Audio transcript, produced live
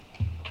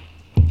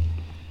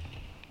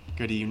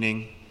Good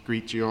evening.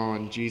 Greet you all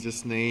in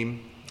Jesus'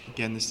 name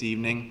again this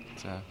evening.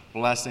 It's a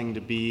blessing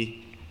to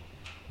be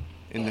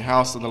in the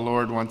house of the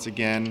Lord once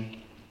again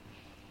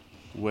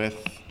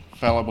with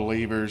fellow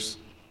believers.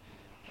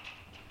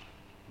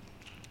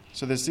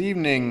 So this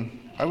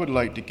evening, I would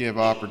like to give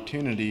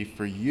opportunity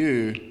for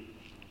you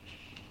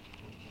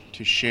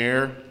to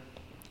share.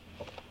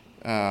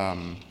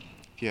 If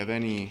you have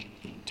any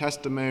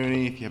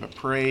testimony, if you have a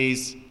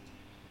praise,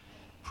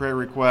 prayer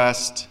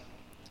request,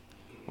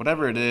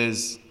 whatever it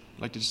is,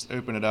 I'd like to just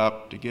open it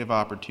up to give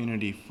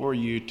opportunity for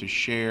you to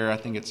share. I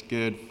think it's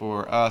good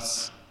for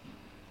us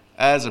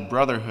as a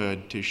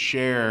brotherhood to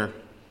share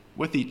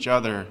with each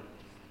other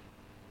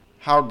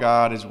how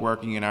God is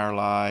working in our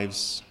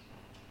lives,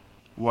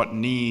 what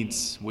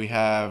needs we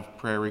have,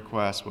 prayer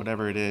requests,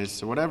 whatever it is.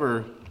 So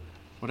whatever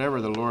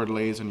the Lord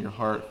lays on your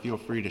heart, feel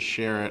free to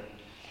share it.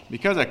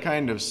 Because I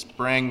kind of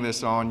sprang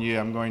this on you,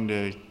 I'm going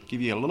to give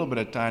you a little bit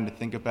of time to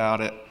think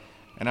about it,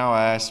 and I'll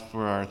ask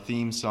for our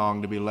theme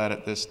song to be led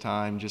at this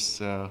time, just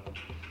so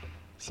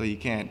you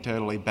can't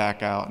totally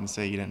back out and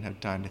say you didn't have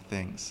time to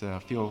think. So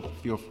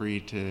feel free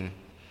to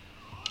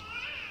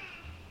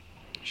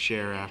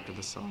share after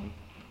the song.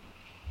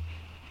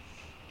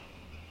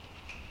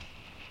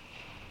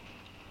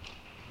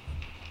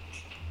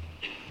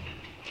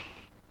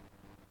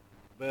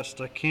 Best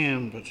I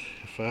can, but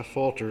if I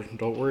falter,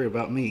 don't worry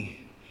about me.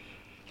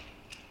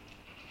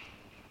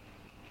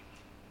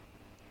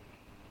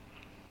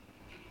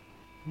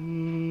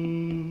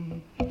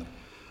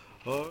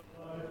 Life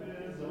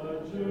is a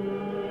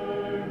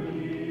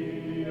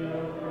journey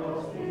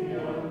across the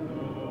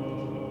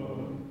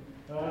unknown.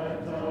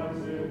 At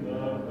times in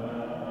the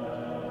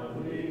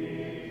valley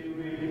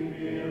we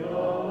feel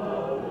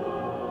all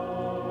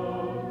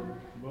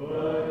alone.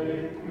 But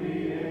if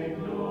we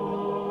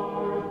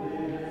ignore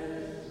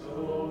this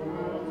old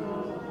world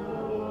of the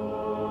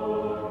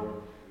Lord,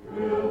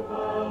 we'll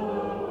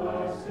follow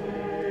our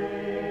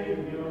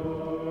Savior.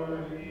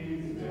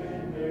 He's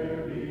been there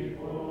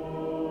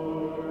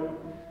before.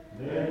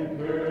 Then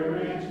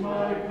courage,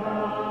 my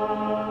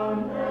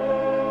comrades,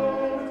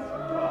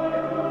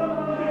 ride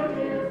on, my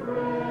dear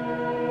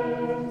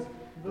friends.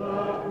 The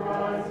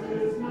prize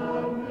is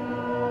not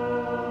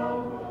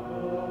now,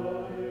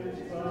 but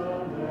it's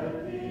found at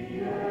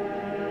the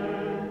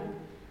end.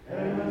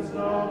 An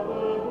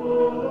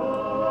unstoppable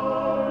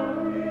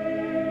army,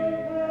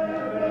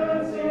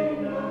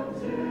 advancing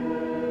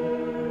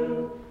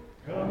until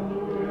come the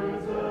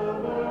words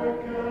of our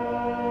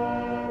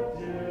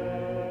captain.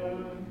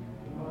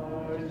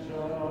 My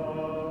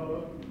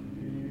child,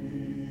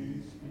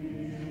 peace be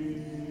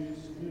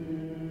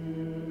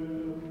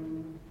still.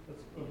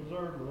 Let's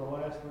observe the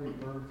last three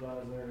bird's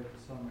eyes there to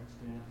some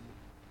extent.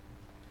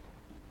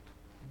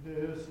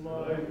 This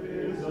life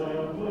is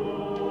a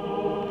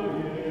voyage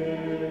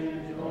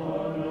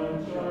on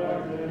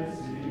uncharted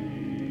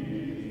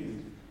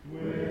seas,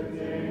 with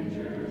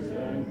dangers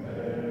and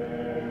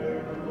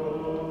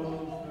perils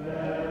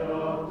that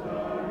oft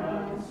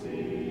are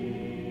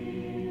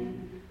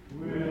unseen.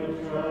 We'll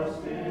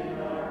trust in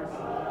our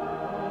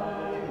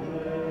pilot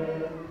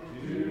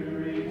to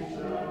reach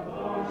the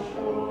far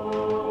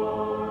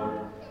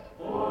shore,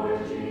 for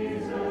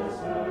Jesus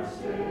our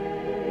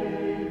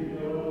Savior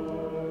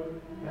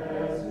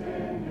has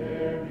been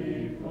there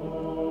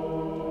before.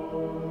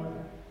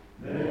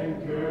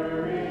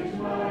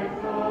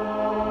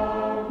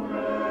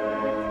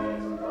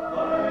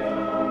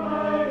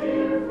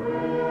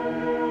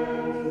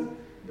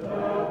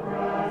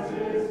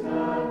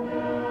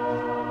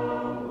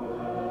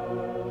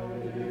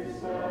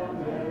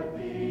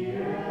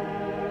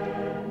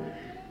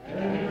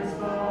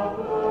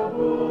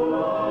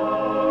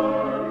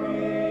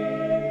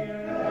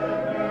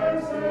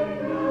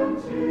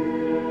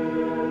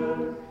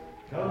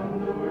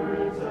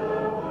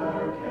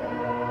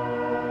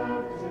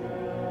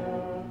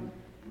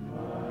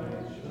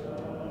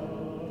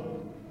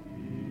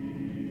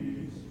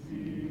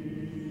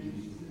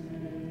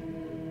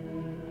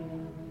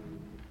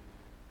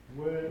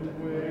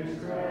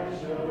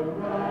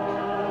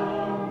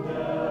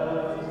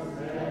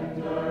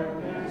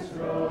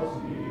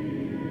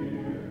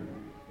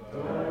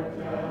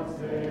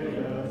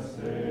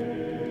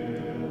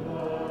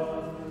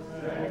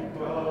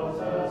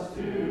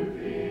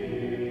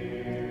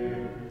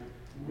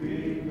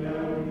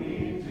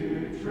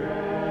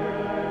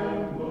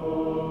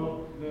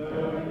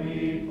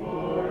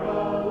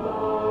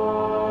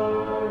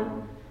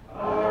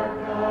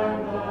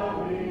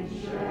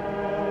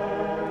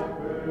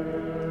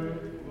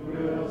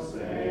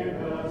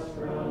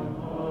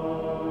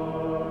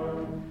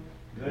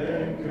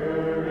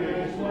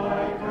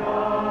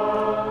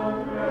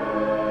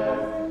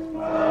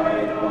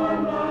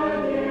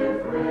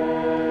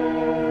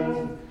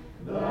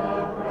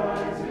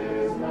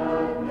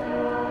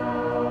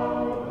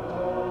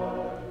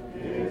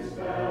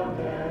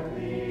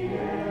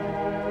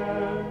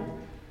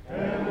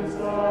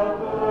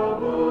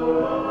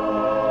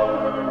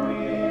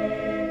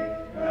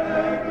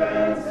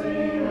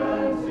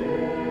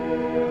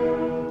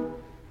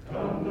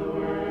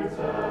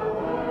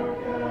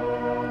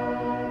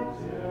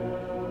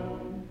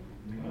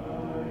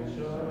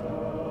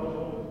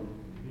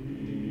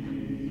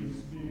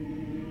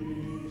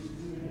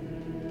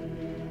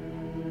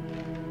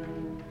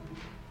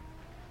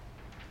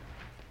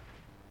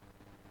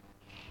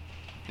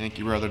 Thank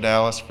you, Brother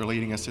Dallas, for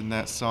leading us in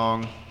that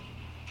song.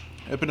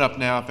 Open up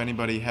now if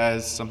anybody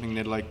has something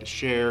they'd like to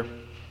share.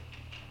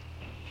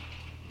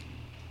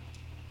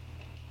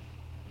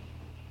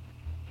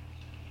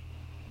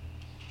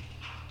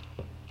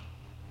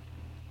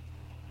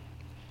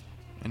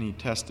 Any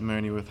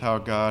testimony with how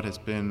God has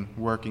been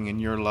working in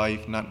your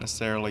life, not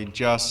necessarily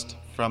just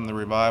from the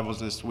revivals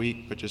this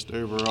week, but just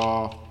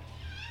overall.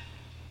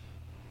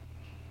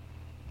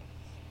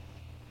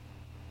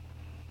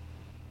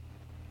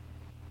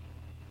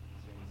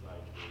 Seems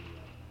like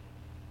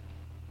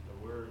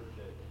the word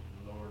that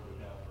the Lord would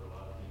have for a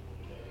lot of people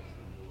today is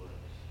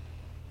endurance.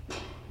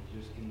 It's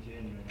just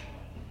continuing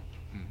on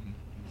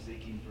and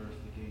seeking first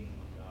the kingdom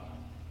of God.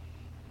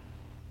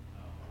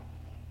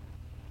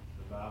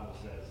 The Bible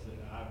says that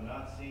I've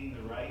not seen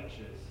the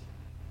righteous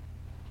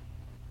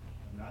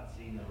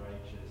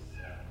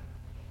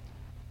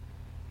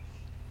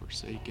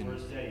Forsaken.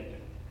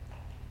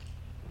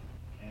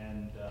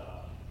 And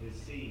his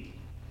seed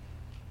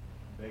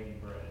begging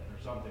bread, or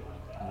something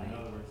like that. Right. In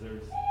other words,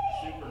 there's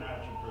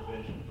supernatural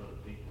provision for the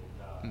people of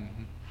God.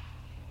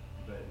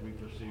 But we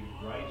pursue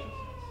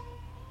righteousness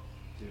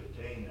to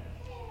obtain that.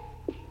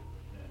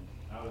 And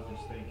I was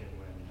just thinking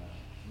when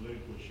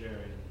Luke was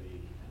sharing the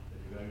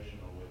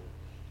devotional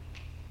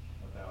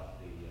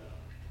about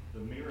the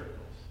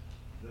miracles,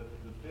 the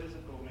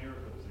physical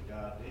miracles that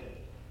God did.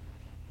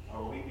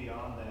 Are we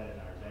beyond that in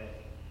our day?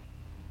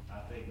 I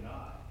think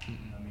not.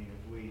 I mean,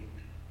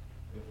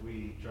 if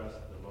we trust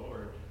the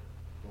Lord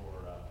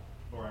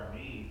for our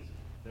needs,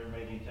 there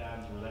may be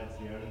times where that's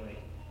the only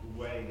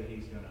way that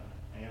He's going to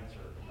answer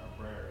our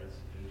prayer is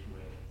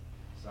with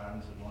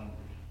signs and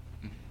wonders.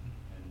 And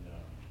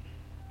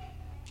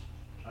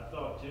I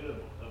thought too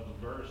of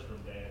a verse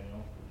from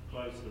Daniel,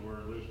 close to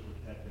where Luke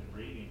had been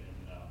reading.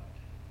 In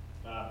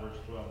 5 verse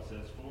 12 it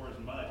says, "For as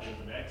much as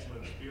an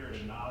excellent spirit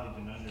of knowledge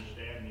and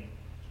understanding,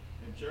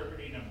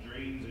 interpreting of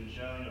dreams and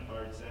showing of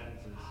hard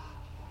sentences,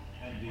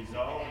 and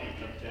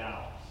dissolving of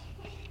doubts."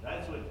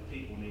 That's what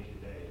people need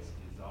today, is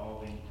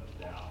dissolving of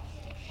doubts.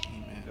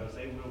 Amen. Because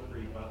they will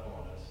creep up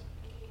on us,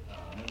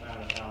 no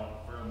matter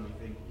how firm we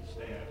think we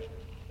stand.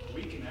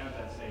 We can have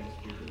that same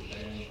spirit of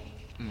Daniel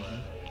for our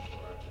day and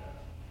for our time.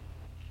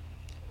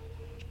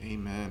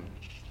 Amen.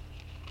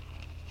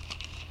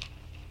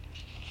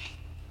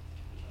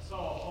 I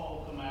saw a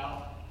poll come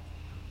out,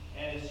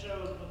 and it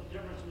showed what the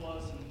difference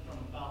was from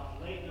about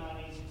the late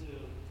 90s to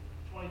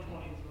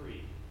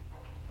 2023.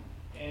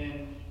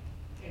 And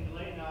in the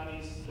late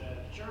 90s,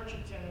 church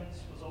attendance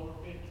was over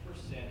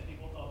 50%.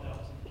 People thought that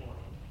was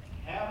important.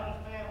 Having a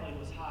family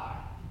was high.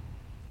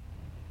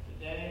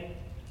 Today,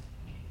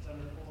 it's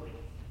under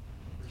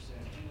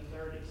 40%, in the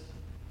 30s.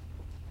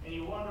 And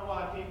you wonder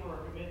why people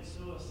are committing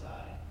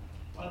suicide,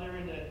 why they're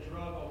into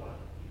drug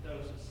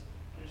overdoses.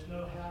 There's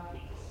no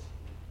happiness.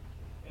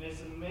 And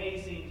it's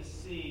amazing to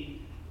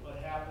see what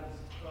happens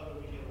the further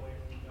we get away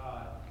from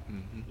God.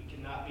 We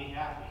cannot be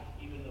happy,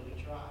 even though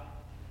we try.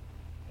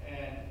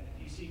 And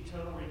you see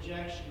total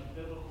rejection of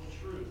biblical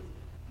truth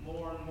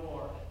more and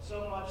more.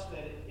 So much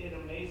that it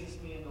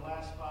amazes me in the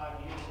last 5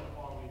 years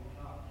how far we've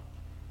come.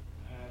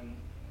 And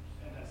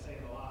that's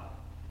saying a lot.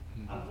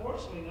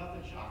 Unfortunately,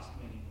 nothing shocks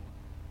me anymore.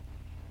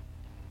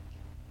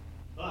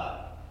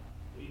 But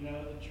we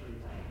know the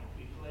truth.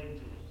 We cling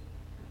to it.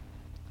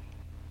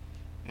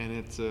 And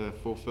it's a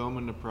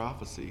fulfillment of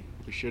prophecy.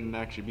 We shouldn't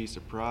actually be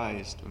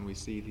surprised when we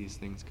see these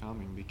things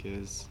coming,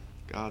 because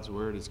God's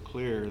word is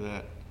clear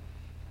that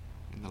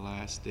in the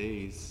last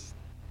days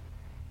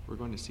we're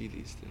going to see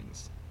these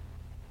things.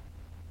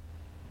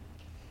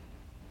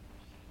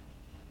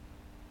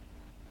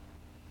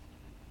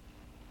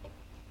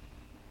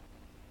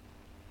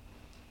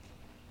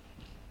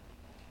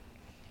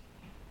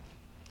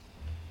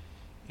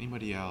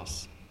 Anybody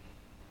else?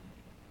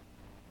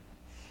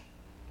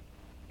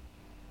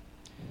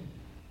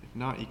 If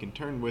not, you can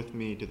turn with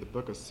me to the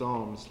book of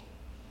Psalms,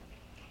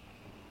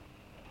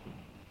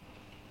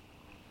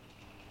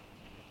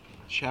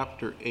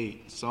 chapter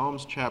 8.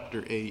 Psalms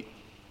chapter 8.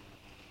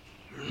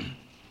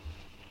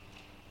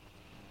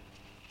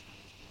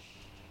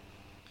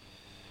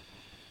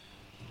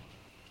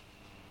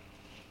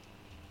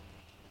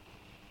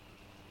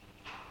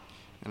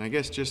 And I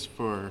guess just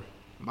for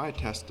my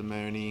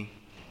testimony,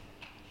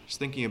 just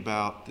thinking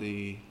about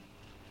the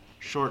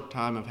short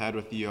time I've had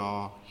with you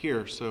all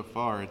here so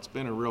far, it's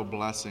been a real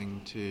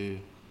blessing to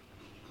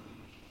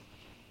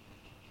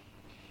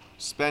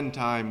spend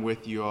time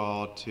with you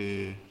all.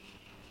 To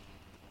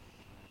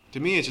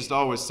me, it's just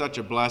always such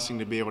a blessing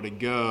to be able to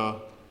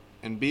go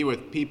and be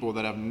with people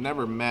that I've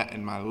never met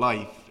in my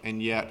life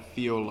and yet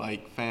feel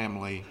like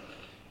family.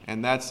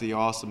 And that's the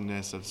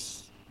awesomeness of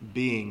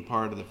being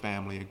part of the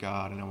family of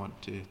God. And I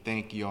want to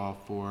thank you all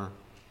for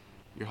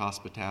your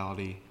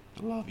hospitality,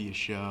 the love you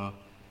show.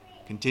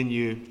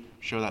 Continue to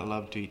show that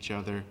love to each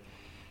other.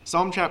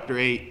 Psalm chapter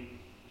 8,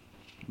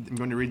 I'm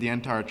going to read the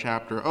entire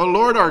chapter. O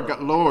Lord, our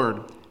God,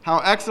 Lord, how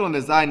excellent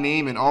is thy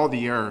name in all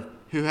the earth,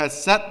 who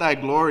has set thy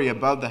glory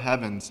above the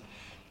heavens.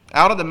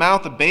 Out of the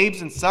mouth of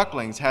babes and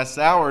sucklings hast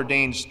thou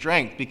ordained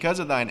strength because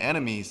of thine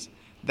enemies,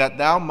 that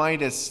thou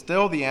mightest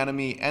still the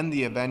enemy and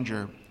the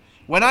avenger.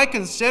 When I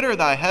consider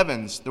thy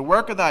heavens, the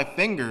work of thy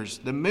fingers,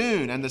 the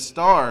moon and the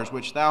stars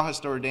which thou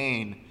hast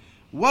ordained,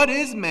 what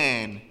is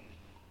man,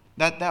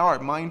 that thou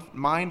art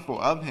mindful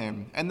of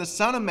him, and the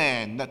Son of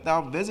Man, that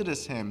thou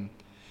visitest him?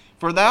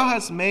 For thou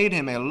hast made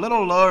him a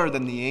little lower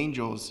than the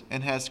angels,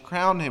 and hast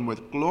crowned him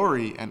with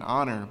glory and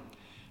honor.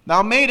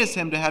 Thou madest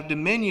him to have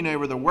dominion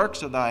over the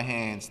works of thy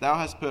hands. Thou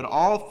hast put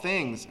all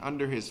things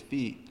under his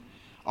feet,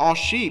 all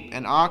sheep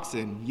and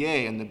oxen,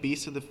 yea, and the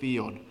beasts of the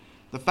field,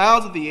 the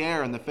fowls of the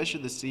air, and the fish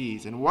of the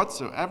seas, and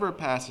whatsoever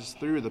passes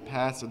through the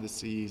paths of the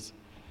seas.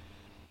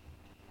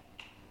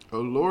 O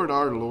Lord,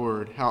 our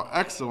Lord, how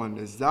excellent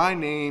is thy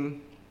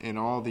name in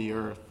all the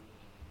earth.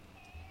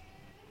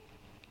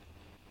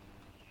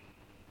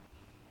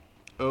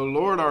 O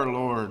Lord, our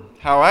Lord,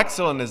 how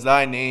excellent is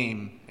thy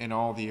name in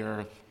all the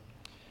earth.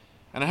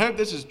 And I hope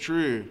this is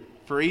true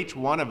for each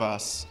one of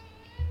us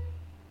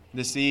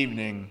this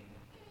evening,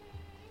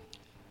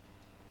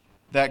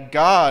 that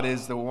God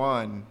is the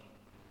one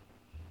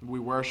we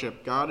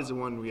worship, God is the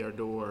one we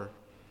adore,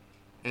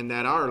 and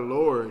that our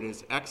Lord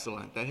is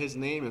excellent, that his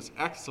name is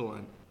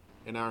excellent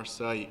in our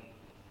sight.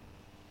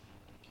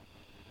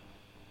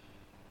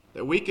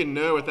 That we can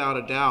know without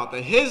a doubt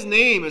that his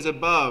name is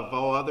above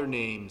all other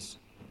names,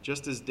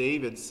 just as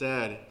David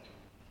said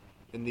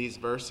in these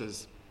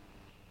verses.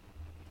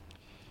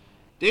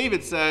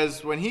 David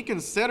says, when he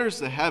considers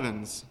the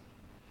heavens,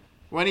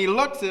 when he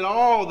looks at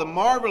all the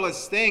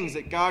marvelous things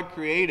that God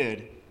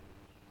created.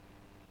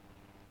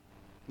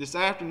 This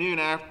afternoon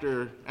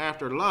after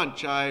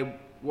lunch, I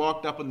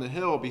walked up on the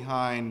hill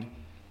behind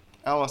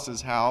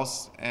Ellis's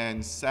house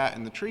and sat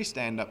in the tree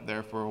stand up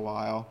there for a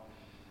while,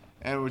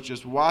 and was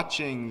just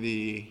watching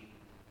the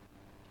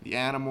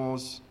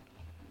animals,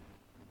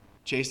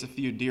 chase a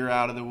few deer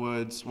out of the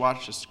woods,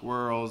 watch the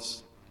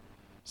squirrels,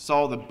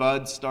 saw the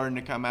buds starting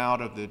to come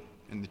out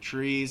in the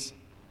trees.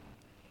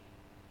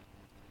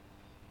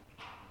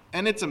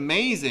 And it's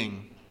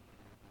amazing.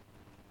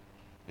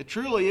 It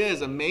truly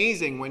is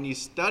amazing when you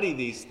study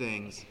these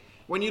things.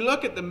 When you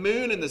look at the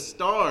moon and the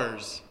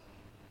stars,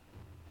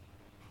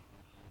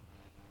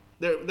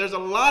 there's a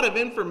lot of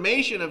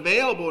information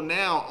available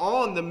now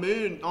on the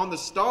moon, on the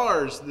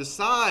stars, the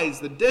size,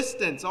 the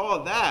distance, all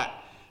of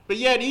that. But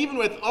yet, even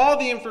with all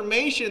the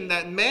information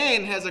that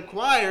man has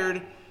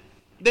acquired,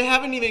 they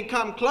haven't even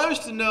come close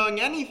to knowing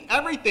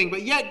everything.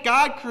 But yet,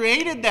 God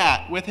created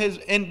that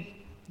in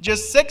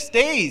just 6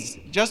 days,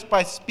 just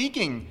by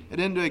speaking it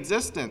into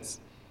existence.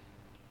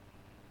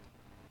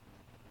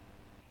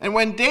 And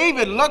when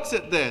David looks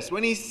at this,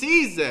 when he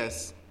sees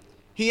this,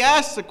 he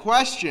asks the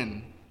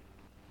question,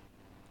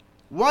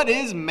 what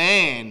is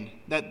man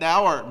that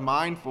thou art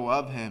mindful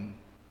of him?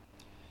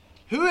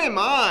 Who am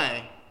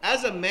I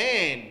as a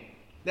man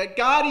that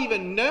God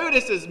even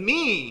notices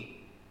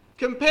me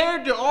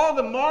compared to all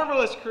the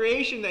marvelous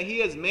creation that he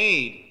has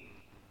made?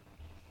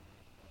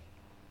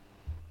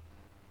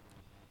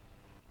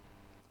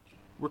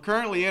 We're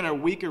currently in a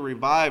week of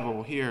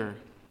revival here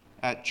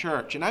at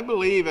church, and I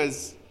believe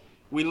as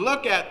we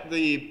look at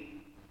the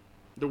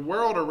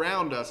world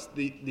around us,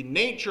 the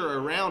nature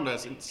around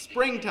us, it's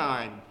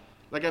springtime.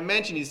 Like I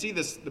mentioned, you see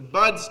the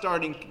buds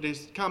starting to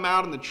come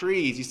out in the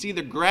trees. You see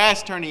the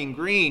grass turning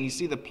green. You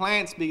see the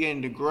plants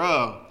beginning to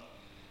grow.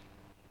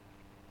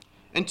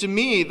 And to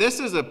me, this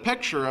is a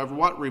picture of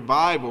what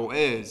revival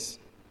is.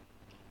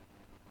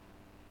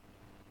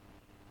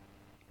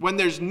 When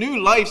there's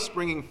new life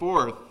springing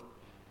forth,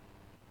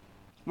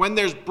 when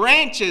there's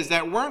branches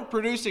that weren't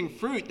producing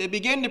fruit, they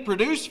begin to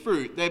produce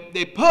fruit.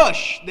 They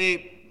push.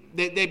 They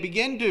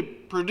begin to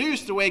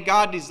produce the way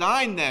God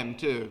designed them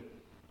to.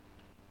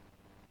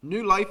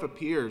 New life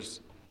appears.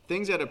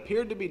 Things that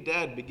appeared to be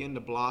dead begin to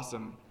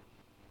blossom.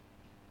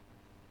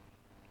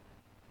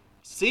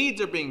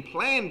 Seeds are being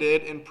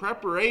planted in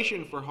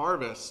preparation for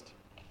harvest.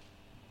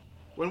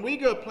 When we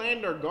go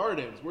plant our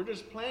gardens, we're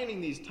just planting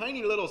these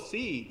tiny little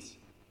seeds.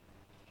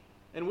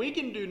 And we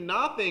can do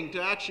nothing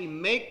to actually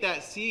make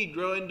that seed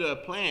grow into a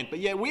plant. But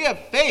yet we have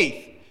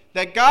faith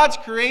that God's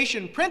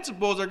creation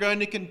principles are going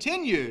to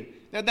continue,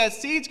 that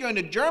seed's going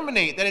to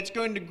germinate, that it's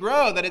going to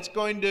grow, that it's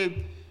going to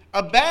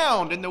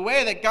abound in the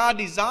way that God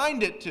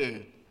designed it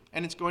to,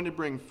 and it's going to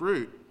bring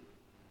fruit.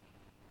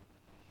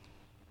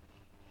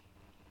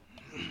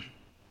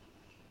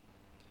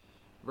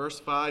 Verse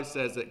 5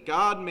 says that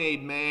God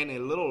made man a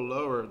little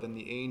lower than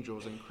the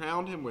angels and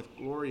crowned him with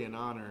glory and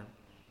honor.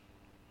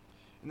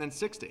 And then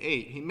 6 to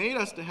 8, he made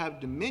us to have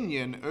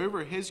dominion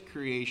over his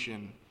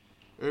creation,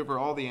 over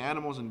all the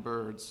animals and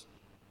birds.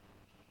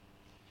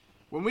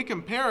 When we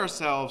compare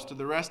ourselves to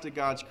the rest of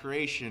God's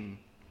creation,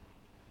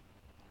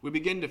 we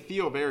begin to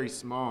feel very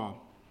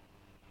small.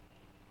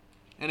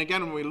 And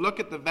again, when we look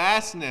at the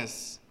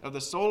vastness of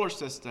the solar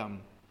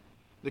system,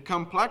 the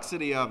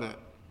complexity of it,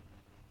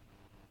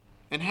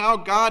 and how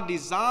God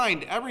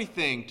designed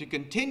everything to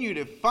continue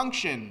to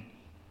function,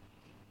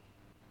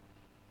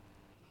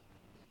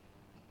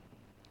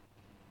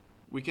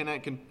 we can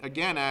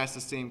again ask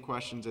the same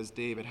questions as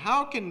David.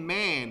 How can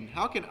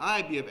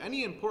I be of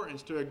any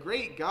importance to a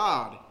great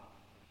God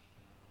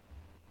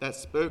that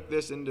spoke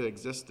this into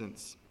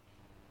existence.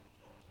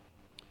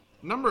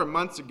 A number of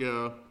months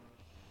ago,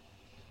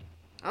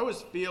 I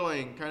was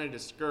feeling kind of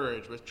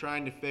discouraged with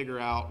trying to figure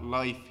out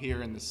life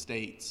here in the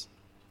States.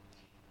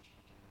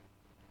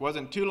 It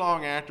wasn't too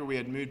long after we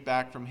had moved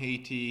back from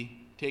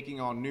Haiti, taking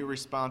on new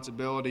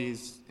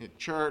responsibilities at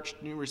church,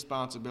 new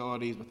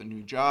responsibilities with a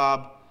new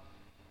job,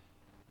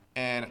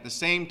 and at the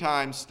same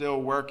time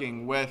still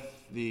working with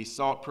the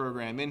SALT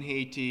program in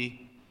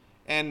Haiti.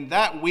 And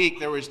that week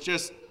there was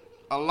just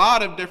a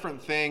lot of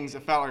different things.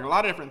 It felt like a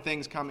lot of different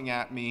things coming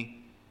at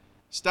me.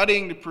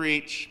 Studying to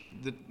preach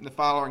the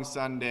following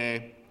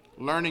Sunday,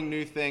 learning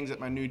new things at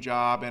my new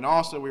job, and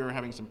also we were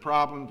having some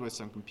problems with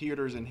some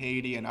computers in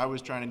Haiti, and I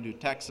was trying to do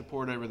tech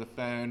support over the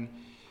phone.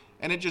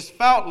 And it just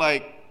felt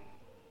like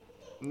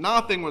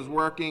nothing was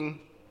working.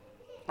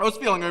 I was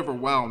feeling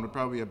overwhelmed, would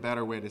probably be a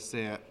better way to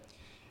say it.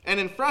 And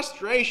in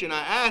frustration,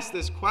 I asked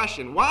this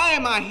question: why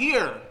am I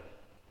here?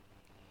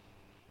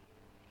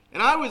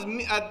 And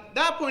at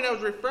that point, I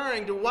was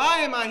referring to,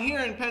 why am I here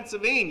in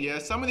Pennsylvania?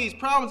 Some of these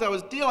problems I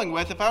was dealing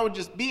with, if I would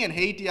just be in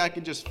Haiti, I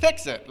could just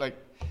fix it. Like,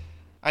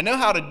 I know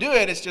how to do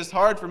it. It's just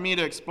hard for me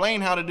to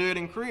explain how to do it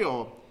in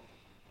Creole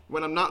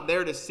when I'm not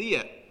there to see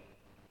it.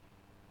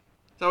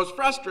 So I was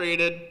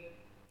frustrated,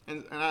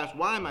 and I asked,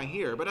 why am I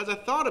here? But as I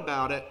thought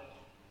about it,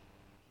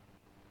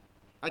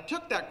 I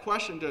took that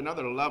question to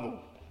another level.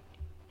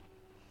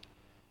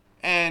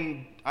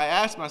 And I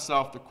asked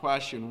myself the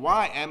question,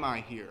 why am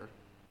I here?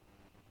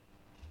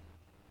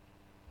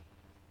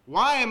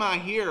 Why am I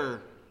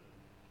here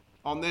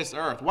on this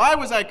earth? Why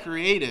was I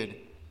created?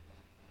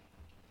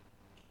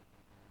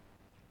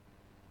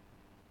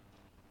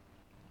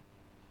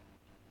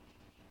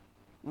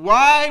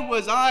 Why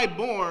was I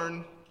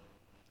born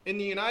in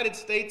the United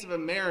States of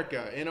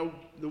America, in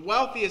the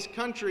wealthiest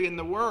country in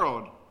the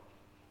world,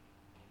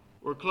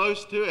 or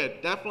close to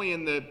it, definitely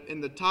in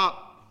the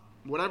top,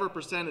 whatever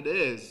percent it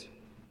is?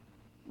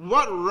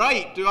 What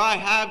right do I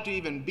have to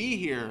even be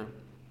here?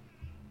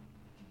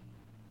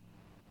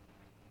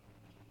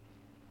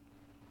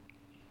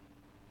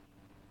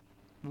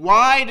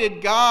 Why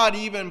did God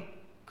even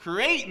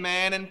create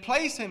man and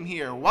place him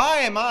here? Why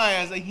am I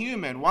as a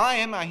human? Why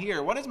am I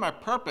here? What is my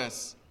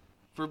purpose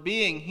for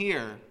being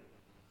here?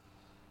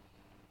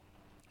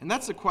 And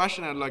that's the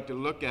question I'd like to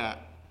look at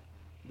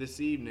this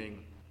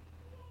evening.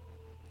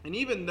 And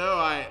even though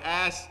I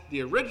asked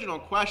the original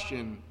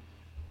question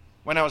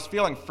when I was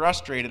feeling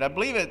frustrated, I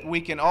believe that we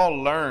can all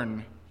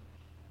learn.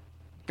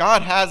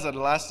 God has a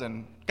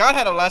lesson. God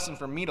had a lesson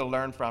for me to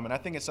learn from, and I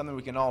think it's something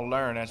we can all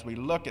learn as we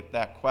look at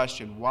that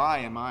question, why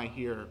am I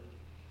here?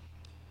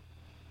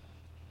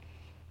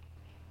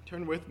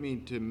 Turn with me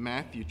to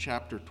Matthew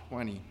chapter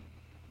 20.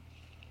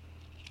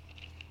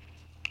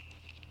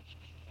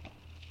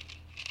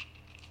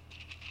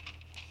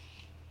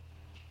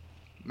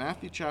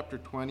 Matthew chapter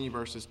 20,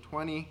 verses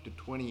 20 to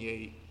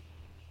 28.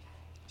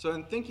 So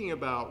in thinking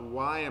about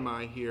why am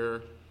I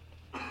here,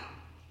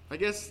 I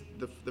guess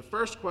the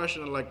first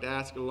question I'd like to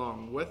ask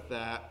along with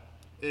that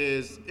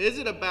is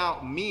it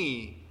about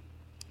me?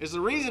 Is the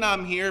reason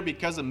I'm here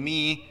because of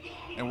me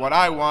and what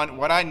I want,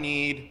 what I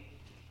need?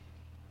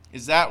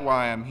 Is that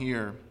why I'm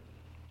here?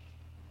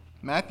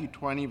 Matthew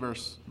 20,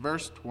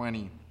 verse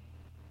 20.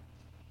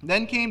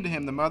 Then came to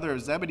him the mother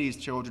of Zebedee's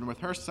children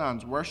with her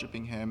sons,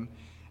 worshiping him,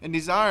 and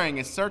desiring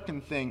a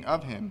certain thing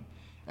of him.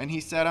 And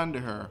he said unto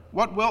her,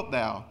 What wilt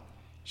thou?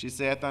 She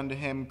saith unto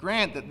him,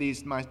 Grant that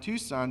these my two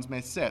sons may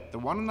sit, the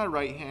one on thy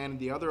right hand and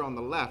the other on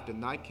the left, in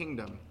thy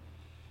kingdom.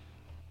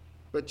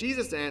 But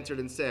Jesus answered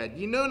and said,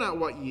 Ye know not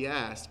what ye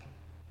ask.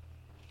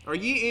 Are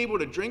ye able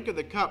to drink of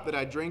the cup that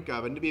I drink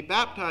of, and to be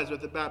baptized with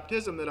the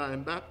baptism that I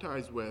am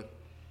baptized with?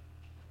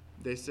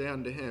 They say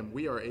unto him,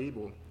 We are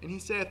able. And he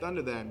saith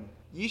unto them,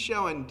 Ye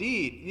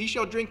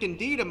shall drink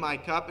indeed of my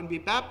cup, and be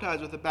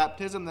baptized with the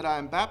baptism that I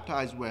am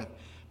baptized with.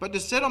 But to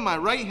sit on my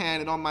right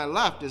hand and on my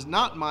left is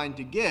not mine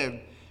to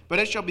give, but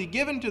it shall be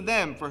given to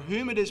them for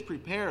whom it is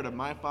prepared of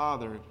my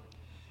Father.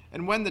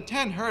 And when the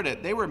 10 heard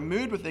it, they were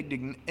moved with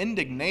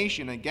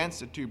indignation against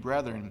the two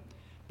brethren.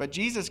 But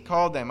Jesus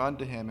called them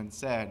unto him and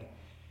said,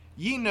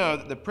 Ye know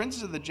that the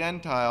princes of the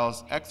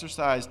Gentiles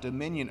exercise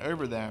dominion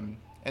over them,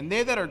 and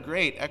they that are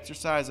great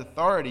exercise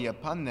authority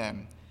upon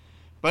them.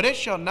 But it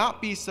shall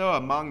not be so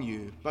among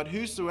you. But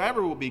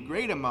whosoever will be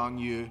great among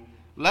you,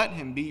 let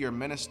him be your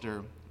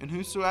minister. And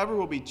whosoever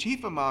will be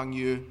chief among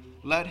you,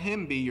 let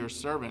him be your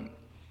servant.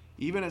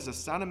 Even as the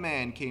Son of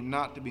Man came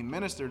not to be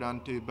ministered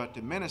unto, but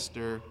to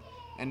minister,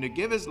 and to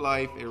give his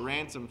life a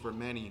ransom for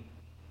many.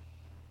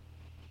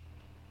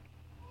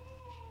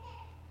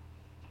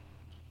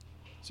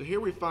 So here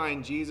we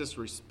find Jesus'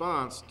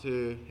 response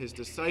to his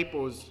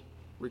disciples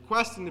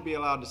requesting to be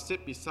allowed to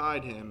sit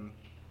beside him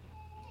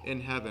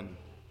in heaven.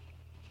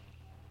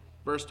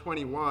 Verse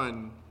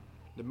 21,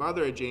 the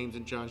mother of James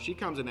and John, she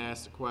comes and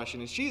asks the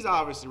question, and she's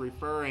obviously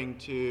referring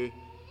to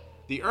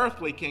the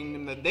earthly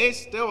kingdom that they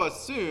still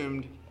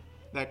assumed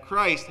that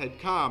Christ had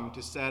come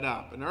to set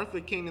up. An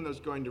earthly kingdom that was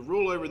going to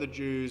rule over the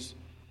Jews,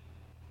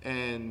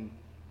 and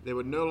they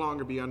would no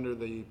longer be under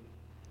the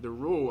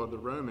rule of the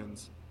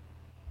Romans.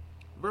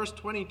 verse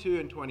 22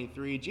 and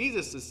 23,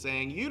 Jesus is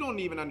saying, you don't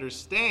even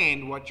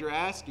understand what you're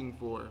asking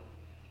for.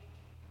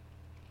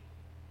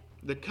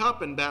 The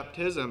cup and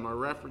baptism are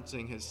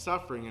referencing his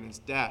suffering and his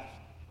death.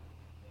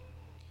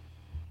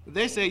 But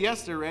they say,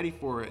 yes, they're ready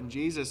for it. And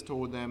Jesus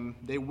told them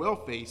they will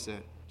face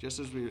it. Just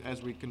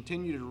as we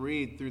continue to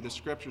read through the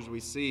scriptures, we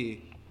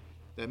see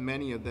that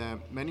many of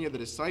the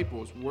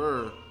disciples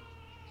were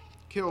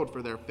killed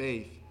for their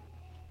faith.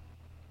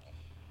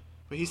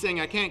 But he's saying,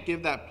 I can't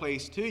give that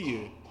place to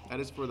you. That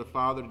is for the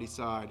Father to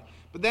decide.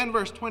 But then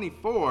verse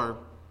 24,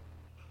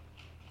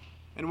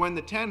 and when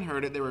the 10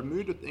 heard it, they were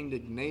moved with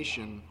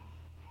indignation.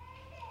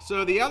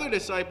 So the other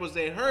disciples,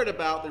 they heard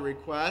about the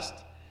request,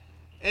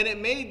 and it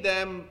made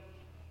them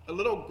a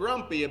little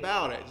grumpy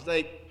about it. It's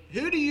like,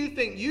 who do you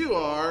think you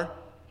are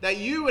that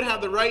you would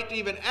have the right to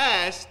even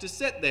ask to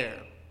sit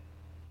there?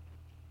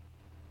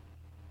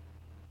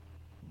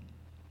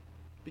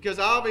 Because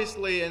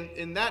obviously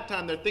in that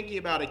time they're thinking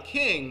about a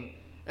king,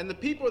 and the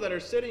people that are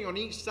sitting on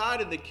each side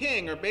of the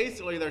king are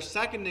basically their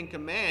second in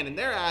command, and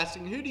they're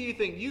asking, who do you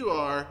think you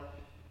are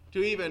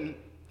to even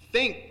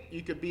think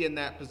you could be in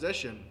that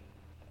position?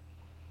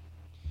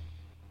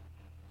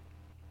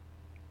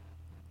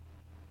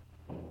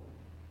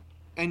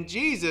 And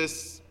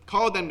Jesus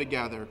called them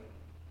together.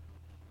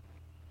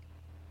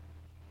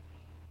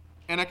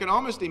 And I can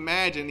almost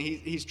imagine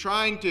he's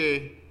trying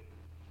to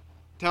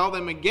tell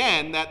them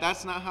again that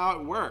that's not how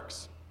it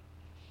works.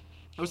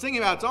 I was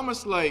thinking about it's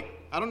almost like,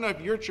 I don't know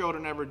if your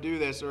children ever do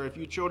this or if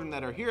you children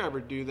that are here ever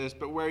do this,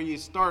 but where you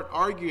start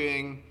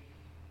arguing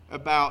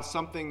about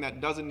something that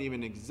doesn't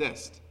even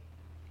exist.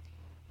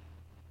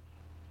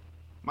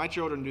 My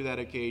children do that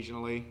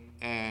occasionally,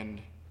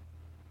 and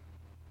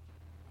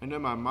I know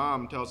my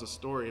mom tells a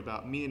story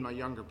about me and my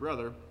younger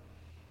brother.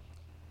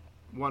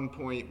 One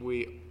point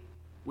we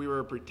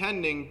were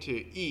pretending to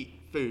eat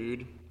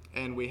food,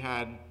 and we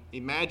had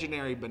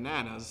imaginary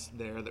bananas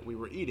there that we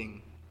were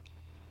eating.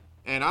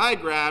 And I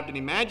grabbed an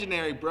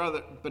imaginary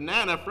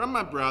banana from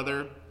my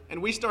brother,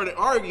 and we started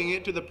arguing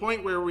it to the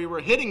point where we were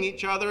hitting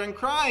each other and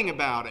crying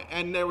about it.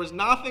 And there was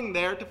nothing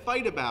there to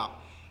fight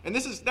about. And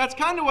that's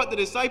kind of what the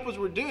disciples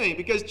were doing,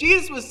 because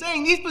Jesus was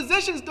saying, these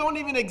positions don't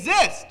even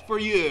exist for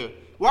you.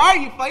 Why are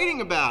you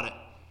fighting about it?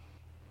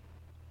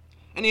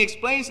 And he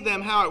explains to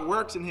them how it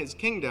works in his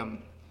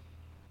kingdom,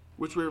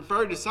 which we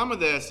referred to some of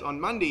this on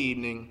Monday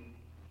evening.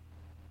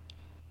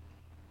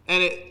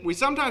 And we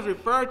sometimes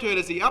refer to it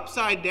as the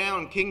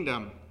upside-down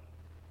kingdom.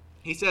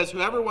 He says,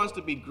 whoever wants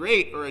to be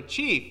great or a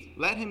chief,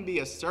 let him be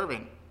a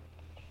servant.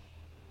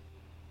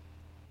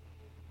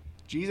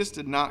 Jesus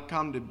did not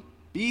come to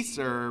be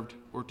served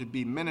or to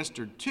be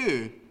ministered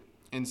to.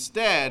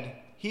 Instead,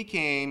 he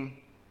came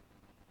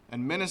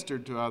and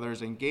ministered to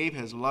others and gave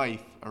his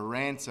life a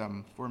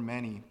ransom for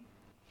many.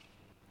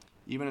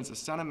 Even as the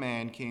Son of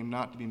Man came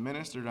not to be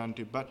ministered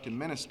unto, but to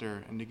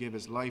minister and to give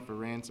his life a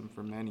ransom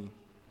for many.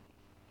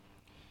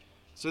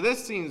 So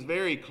this seems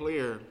very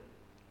clear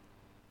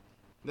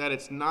that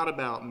it's not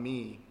about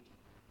me.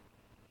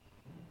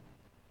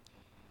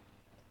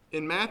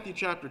 In Matthew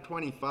chapter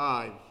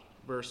 25,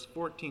 verse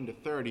 14 to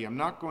 30, I'm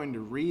not going to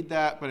read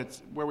that, but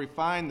it's where we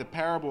find the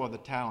parable of the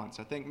talents.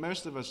 I think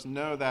most of us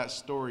know that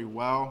story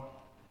well.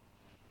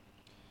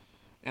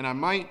 And I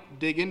might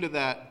dig into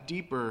that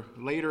deeper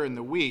later in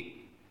the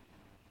week.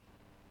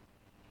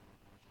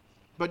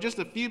 But just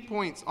a few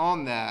points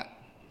on that.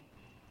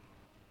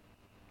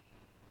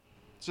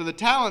 So the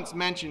talents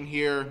mentioned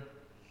here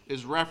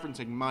is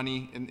referencing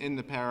money in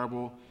the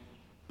parable,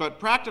 but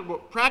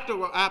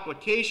practical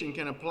application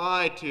can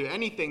apply to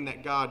anything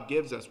that God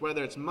gives us,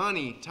 whether it's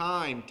money,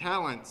 time,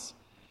 talents,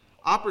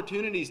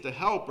 opportunities to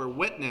help or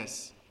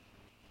witness.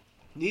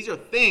 These are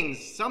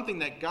things, something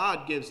that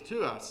God gives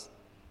to us.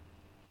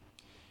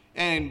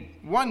 And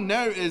one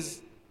note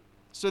is,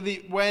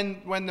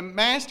 when the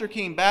master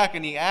came back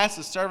and he asked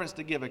the servants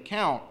to give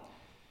account,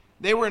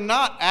 they were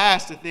not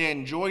asked if they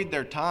enjoyed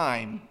their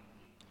time.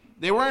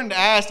 They weren't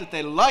asked if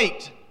they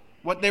liked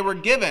what they were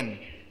given.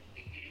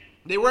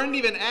 They weren't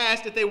even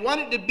asked if they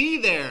wanted to be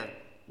there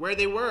where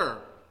they were.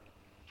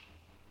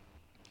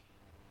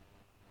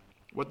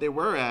 What they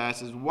were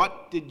asked is,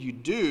 what did you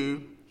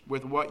do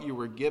with what you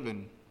were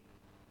given?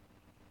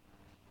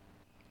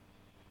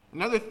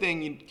 Another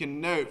thing you can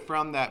note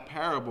from that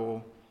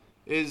parable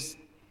is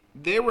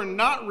they were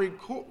not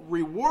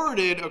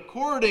rewarded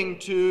according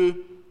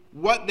to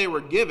what they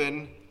were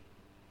given,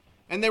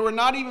 and they were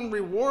not even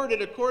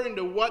rewarded according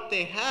to what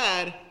they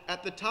had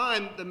at the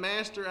time the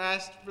master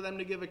asked for them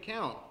to give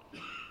account.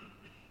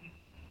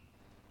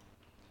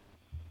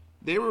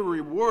 They were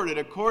rewarded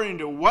according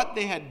to what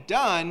they had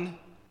done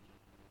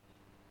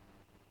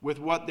with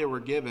what they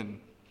were given.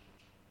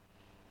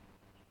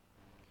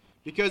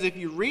 Because if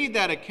you read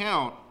that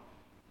account,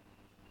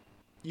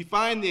 you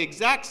find the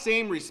exact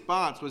same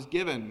response was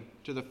given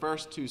to the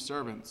first two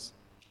servants.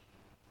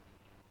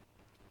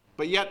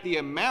 But yet the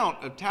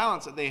amount of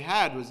talents that they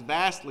had was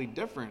vastly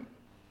different.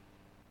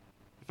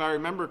 If I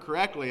remember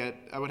correctly,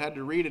 I would have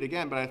to read it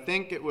again, but I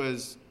think it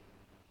was,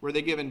 were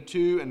they given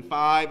 2 and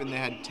 5 and they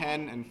had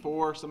 10 and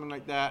 4, something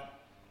like that?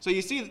 So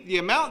you see, the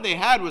amount they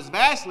had was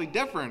vastly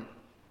different,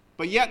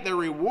 but yet their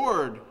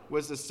reward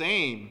was the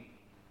same.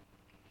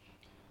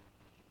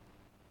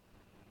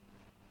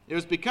 It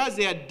was because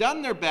they had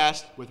done their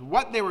best with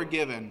what they were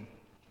given.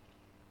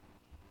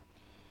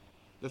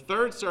 The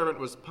third servant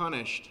was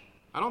punished.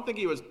 I don't think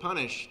he was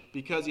punished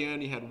because he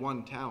only had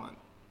one talent,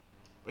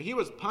 but he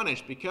was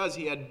punished because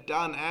he had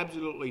done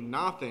absolutely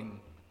nothing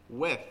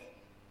with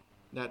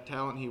that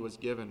talent he was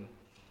given.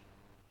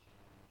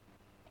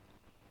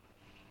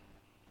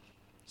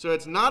 So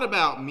it's not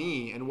about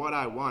me and what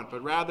I want,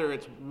 but rather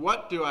it's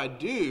what do I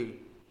do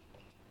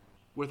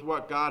with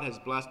what God has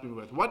blessed me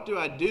with? What do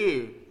I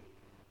do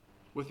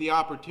with the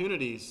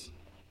opportunities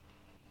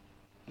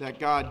that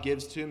God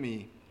gives to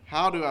me?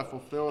 How do I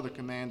fulfill the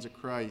commands of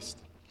Christ?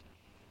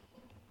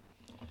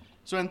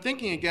 So in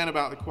thinking again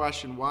about the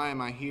question, why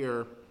am I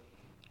here?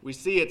 We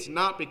see it's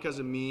not because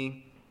of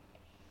me.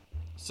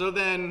 So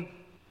then,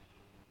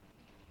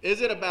 is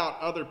it about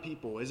other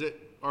people?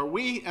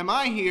 Am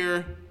I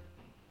here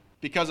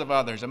because of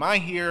others? Am I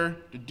here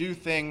to do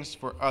things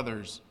for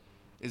others?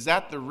 Is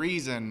that the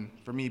reason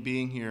for me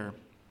being here?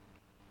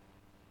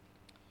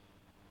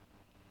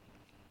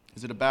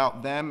 Is it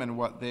about them and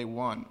what they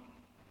want?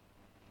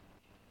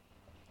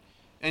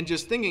 And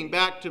just thinking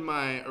back to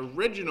my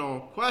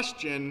original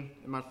question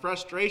and my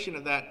frustration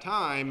at that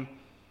time,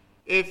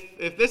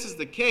 if this is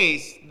the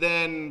case,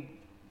 then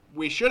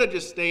we should have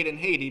just stayed in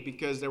Haiti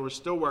because there was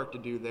still work to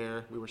do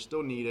there. We were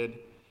still needed.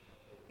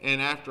 And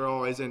after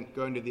all, isn't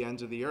going to the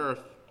ends of the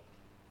earth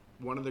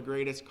one of the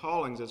greatest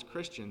callings as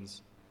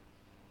Christians?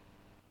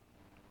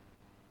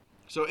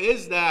 So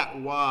is that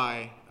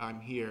why I'm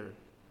here?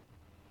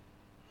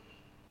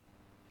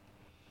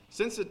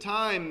 Since the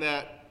time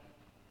that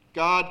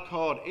God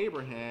called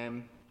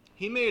Abraham,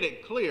 he made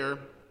it clear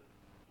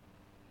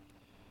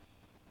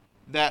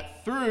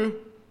that through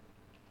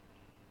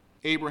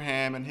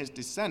Abraham and his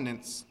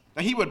descendants,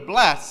 that he would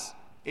bless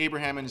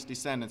Abraham and his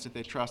descendants if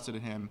they trusted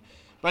in him.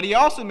 But he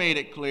also made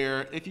it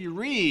clear, if you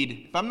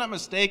read, if I'm not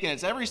mistaken,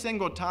 it's every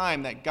single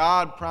time that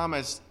God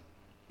promised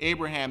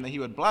Abraham that he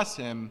would bless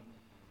him,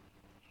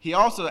 he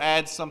also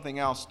adds something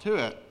else to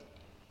it.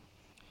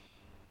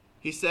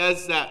 He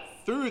says that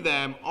through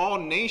them all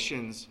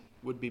nations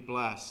would be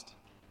blessed.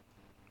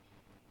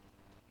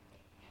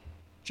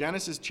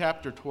 Genesis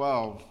chapter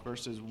 12,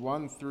 verses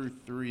 1 through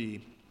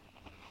 3.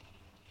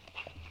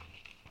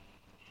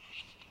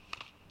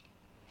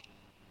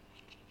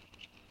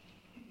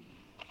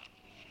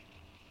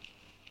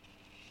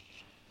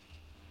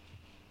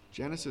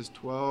 Genesis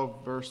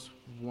 12, verse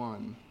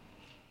 1.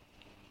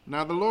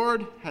 Now the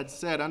Lord had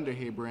said unto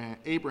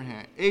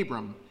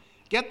Abram,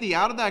 Get thee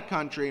out of thy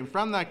country, and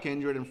from thy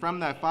kindred, and from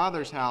thy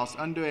father's house,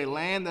 unto a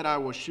land that I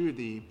will shew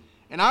thee.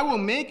 And I will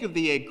make of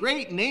thee a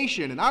great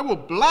nation, and I will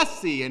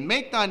bless thee, and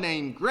make thy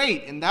name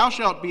great, and thou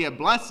shalt be a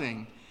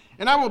blessing.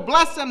 And I will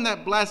bless them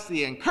that bless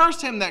thee, and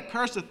curse him that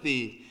curseth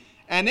thee.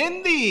 And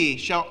in thee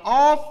shall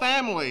all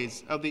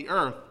families of the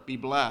earth be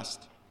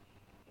blessed.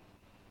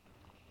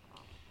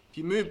 If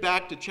you move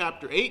back to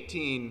chapter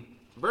 18,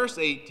 verse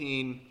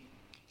 18,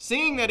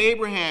 seeing that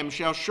Abraham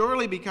shall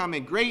surely become a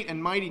great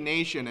and mighty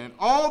nation, and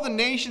all the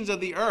nations of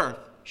the earth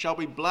shall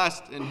be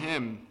blessed in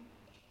him.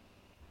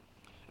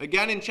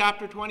 Again in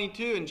chapter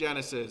 22 in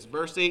Genesis,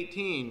 verse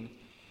 18,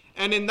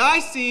 And in thy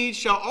seed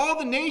shall all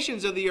the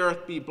nations of the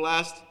earth be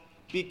blessed,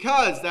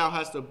 because thou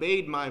hast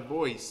obeyed my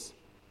voice.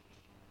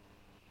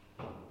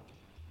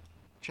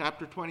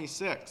 Chapter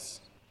 26,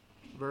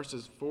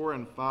 verses 4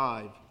 and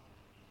 5.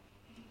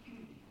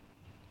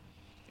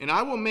 And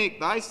I will make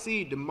thy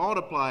seed to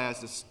multiply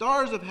as the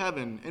stars of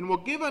heaven, and will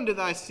give unto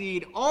thy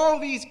seed all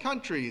these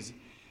countries.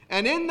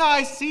 And in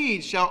thy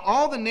seed shall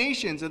all the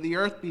nations of the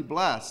earth be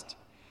blessed,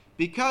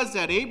 because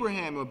that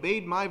Abraham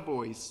obeyed my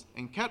voice,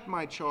 and kept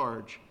my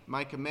charge,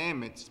 my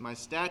commandments, my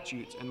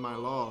statutes, and my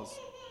laws.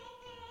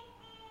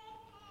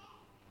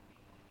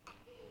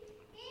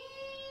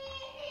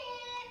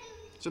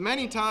 So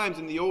many times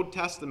in the Old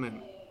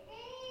Testament,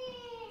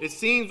 it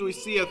seems we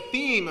see a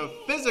theme of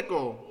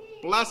physical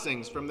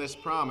blessings from this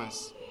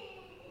promise.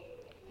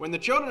 When the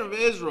children of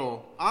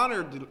Israel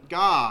honored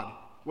God,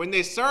 when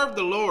they served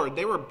the Lord,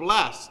 they were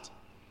blessed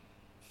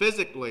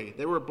physically.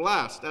 They were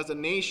blessed as a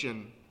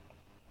nation.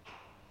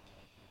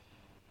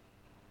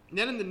 And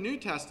then in the New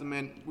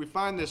Testament, we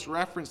find this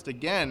referenced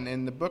again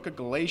in the book of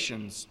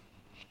Galatians.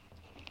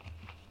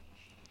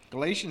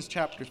 Galatians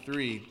chapter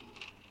 3,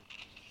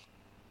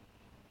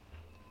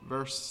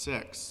 verse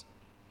 6.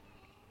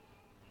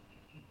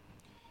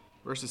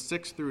 Verses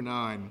 6 through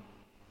 9.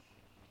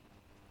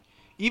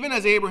 Even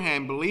as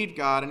Abraham believed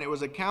God, and it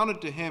was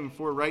accounted to him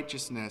for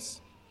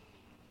righteousness.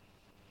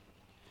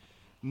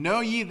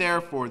 Know ye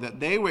therefore that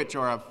they which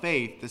are of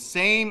faith, the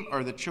same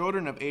are the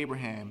children of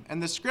Abraham.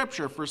 And the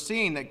scripture,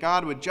 foreseeing that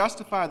God would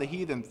justify the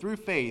heathen through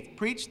faith,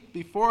 preached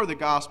before the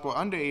gospel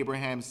unto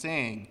Abraham,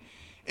 saying,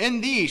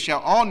 In thee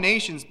shall all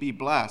nations be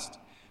blessed.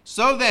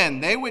 So then,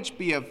 they which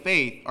be of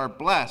faith are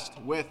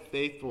blessed with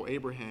faithful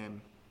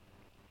Abraham.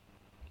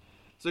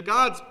 So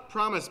God's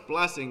promised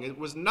blessing, it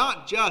was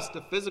not just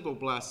a physical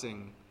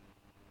blessing.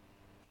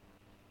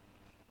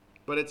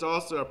 but it's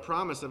also a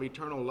promise of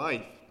eternal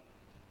life.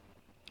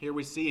 Here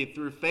we see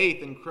through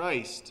faith in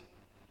Christ.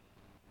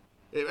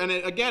 And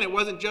again, it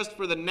wasn't just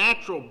for the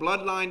natural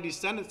bloodline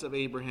descendants of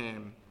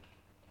Abraham,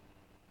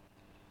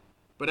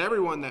 but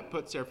everyone that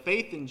puts their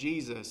faith in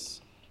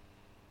Jesus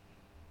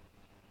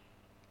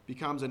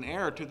becomes an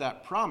heir to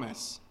that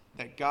promise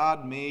that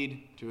God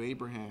made to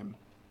Abraham.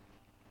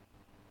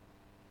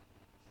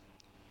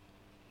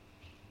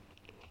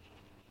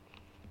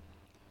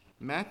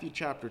 Matthew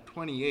chapter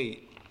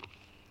 28,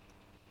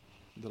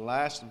 the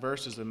last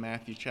verses of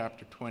Matthew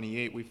chapter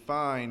 28, we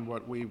find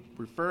what we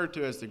refer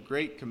to as the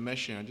Great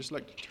Commission. I'd just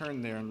like to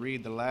turn there and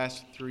read the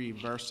last 3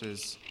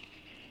 verses.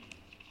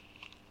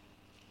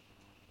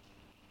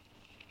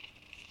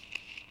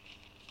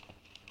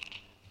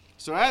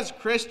 So as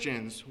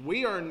Christians,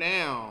 we are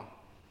now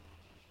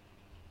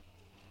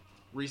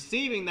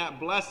receiving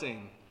that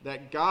blessing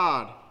that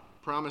God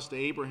promised to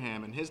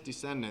Abraham and his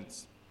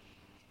descendants.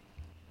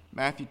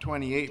 Matthew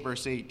 28,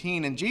 verse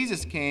 18, "And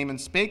Jesus came and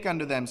spake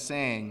unto them,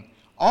 saying,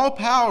 All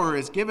power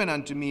is given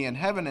unto me in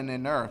heaven and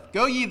in earth.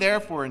 Go ye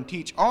therefore and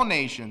teach all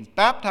nations,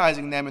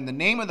 baptizing them in the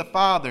name of the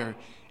Father,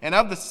 and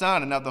of the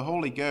Son, and of the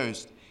Holy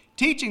Ghost,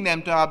 teaching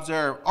them to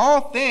observe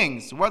all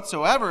things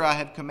whatsoever I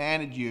have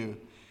commanded you.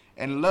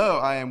 And lo,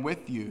 I am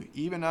with you,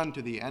 even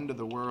unto the end of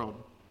the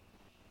world."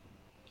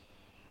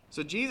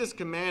 So Jesus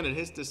commanded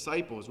his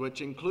disciples,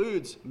 which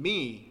includes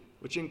me,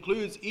 which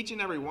includes each and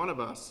every one of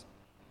us,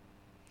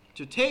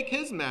 to take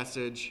his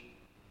message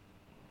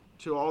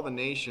to all the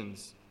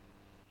nations.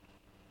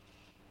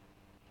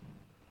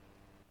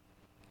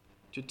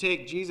 To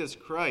take Jesus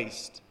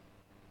Christ,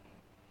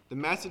 the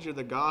message of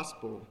the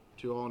gospel,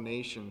 to all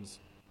nations.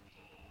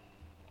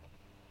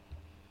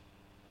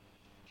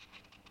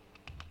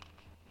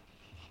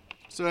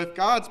 So if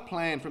God's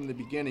plan from the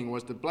beginning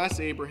was to bless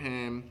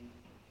Abraham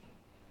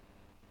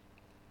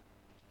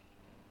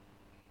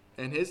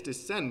and his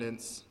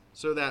descendants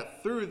so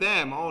that through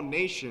them all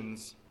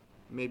nations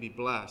may be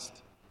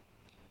blessed,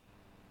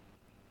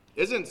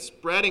 isn't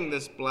spreading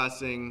this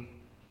blessing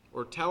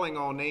or telling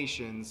all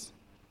nations,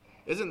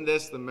 isn't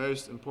this the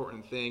most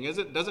important thing?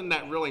 Doesn't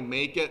that really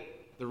make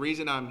it the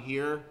reason I'm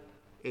here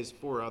is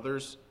for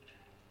others?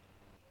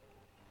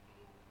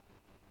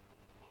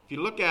 If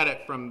you look at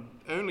it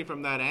only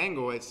from that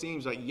angle, it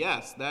seems like,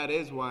 yes, that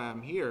is why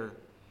I'm here.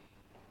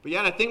 But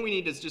yet I think we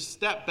need to just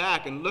step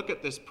back and look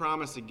at this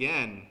promise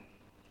again.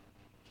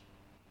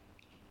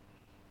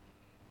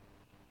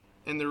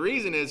 And the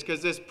reason is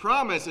because this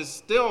promise is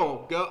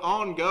still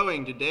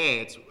ongoing today.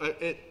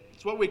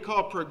 It's what we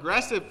call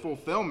progressive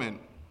fulfillment.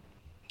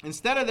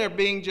 Instead of there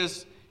being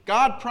just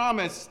God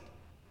promised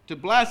to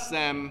bless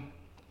them,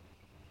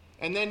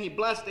 and then he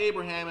blessed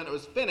Abraham and it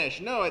was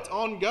finished. No, it's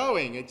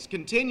ongoing. It's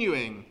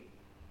continuing.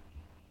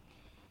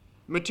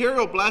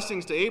 Material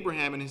blessings to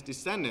Abraham and his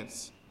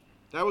descendants,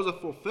 that was a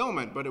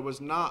fulfillment, but it was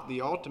not the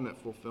ultimate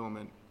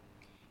fulfillment.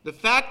 The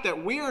fact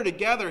that we are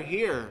together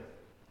here,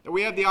 that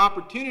we have the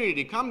opportunity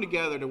to come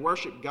together to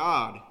worship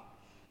God,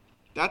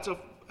 that's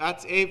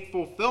a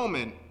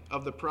fulfillment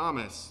of the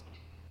promise.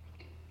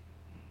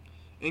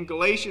 In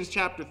Galatians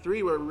chapter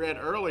 3, where we read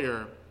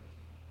earlier,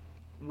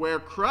 where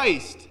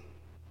Christ,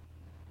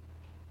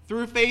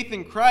 through faith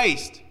in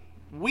Christ,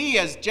 we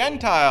as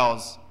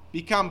Gentiles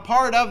become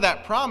part of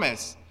that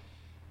promise.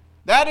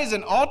 That is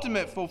an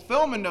ultimate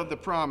fulfillment of the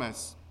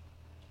promise,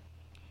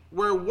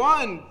 where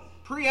one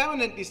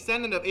preeminent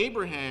descendant of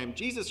Abraham,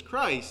 Jesus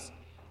Christ,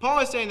 Paul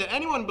is saying that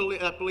anyone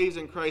that believes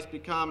in Christ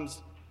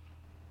becomes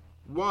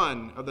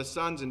one of the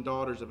sons and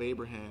daughters of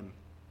Abraham.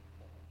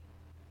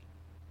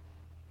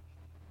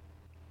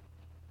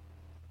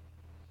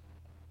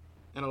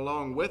 And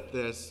along with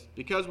this,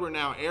 because we're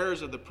now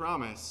heirs of the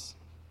promise,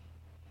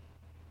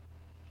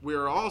 we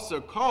are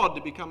also called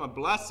to become a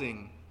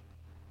blessing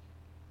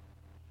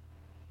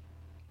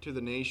to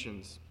the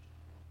nations.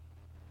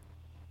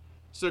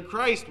 So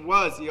Christ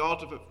was the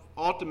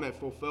ultimate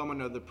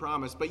fulfillment of the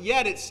promise, but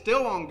yet it's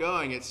still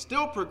ongoing, it's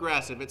still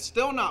progressive, it's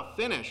still not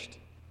finished.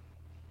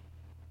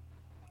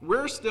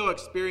 We're still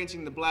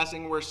experiencing the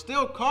blessing, we're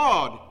still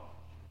called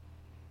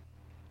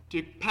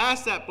to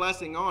pass that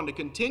blessing on, to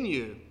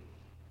continue.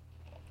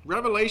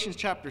 Revelation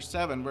chapter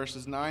 7,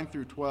 verses 9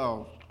 through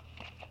 12.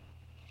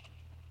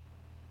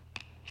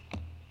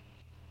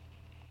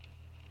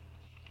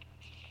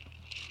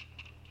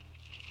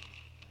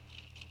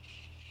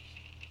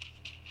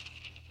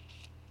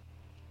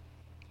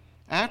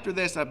 After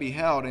this I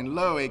beheld, and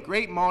lo, a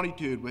great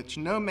multitude which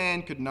no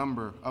man could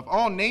number, of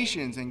all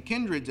nations and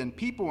kindreds and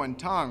people and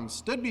tongues,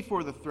 stood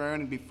before the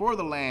throne and before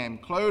the Lamb,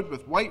 clothed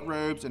with white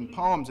robes and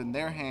palms in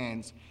their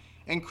hands,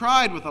 and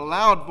cried with a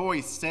loud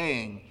voice,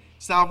 saying,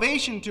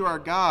 Salvation to our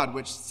God,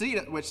 which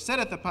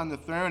sitteth upon the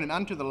throne, and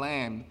unto the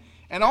Lamb.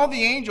 And all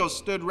the angels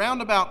stood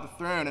round about the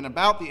throne, and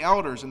about the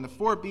elders and the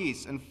 4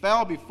 beasts, and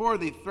fell before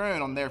the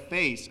throne on their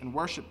face, and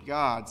worshipped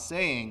God,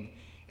 saying,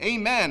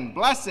 Amen,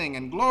 blessing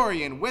and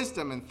glory and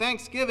wisdom and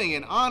thanksgiving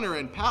and honor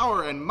and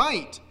power and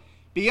might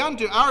be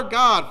unto our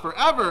God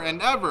forever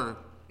and ever.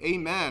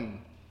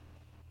 Amen.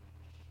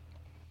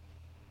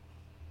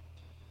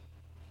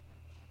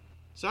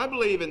 So I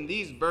believe in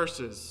these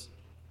verses,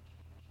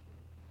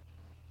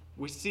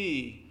 we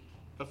see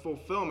a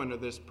fulfillment of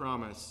this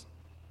promise.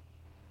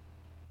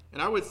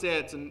 And I would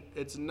say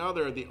it's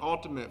another of the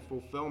ultimate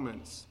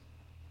fulfillments.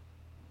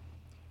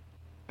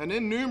 An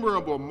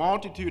innumerable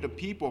multitude of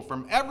people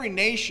from every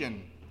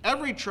nation,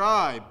 every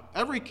tribe,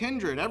 every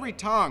kindred, every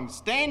tongue,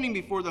 standing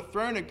before the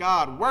throne of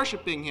God,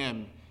 worshiping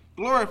him,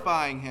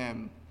 glorifying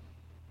him.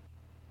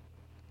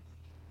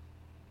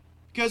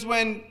 Because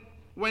when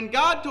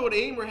God told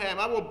Abraham,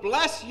 I will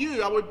bless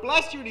you, I will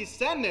bless your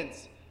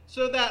descendants,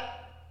 so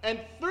that, and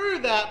through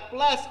that,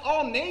 bless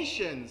all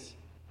nations.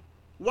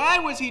 Why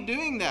was he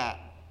doing that?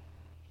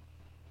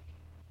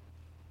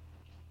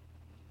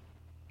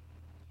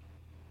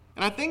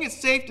 And I think it's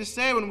safe to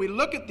say when we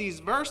look at these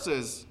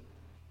verses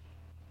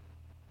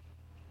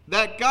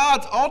that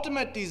God's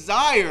ultimate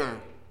desire,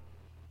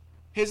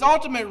 his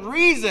ultimate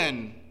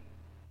reason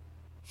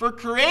for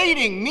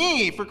creating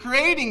me, for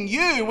creating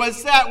you,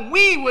 was that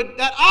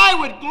I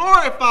would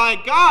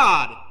glorify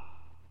God,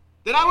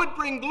 that I would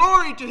bring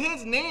glory to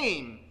his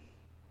name.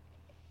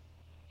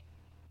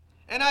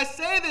 And I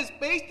say this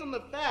based on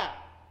the fact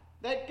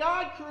that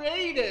God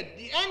created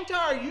the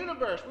entire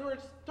universe. We were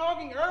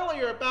talking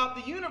earlier about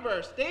the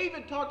universe.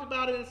 David talked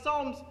about it in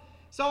Psalms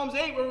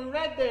 8, where we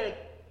read there,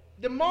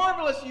 the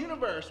marvelous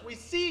universe. We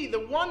see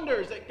the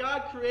wonders that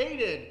God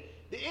created,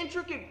 the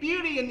intricate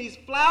beauty in these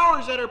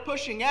flowers that are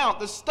pushing out,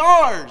 the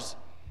stars,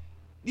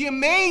 the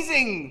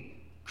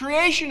amazing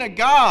creation of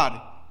God.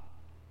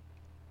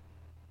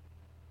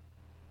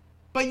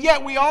 But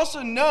yet we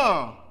also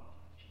know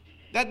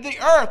that the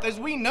earth, as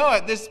we know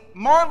it, this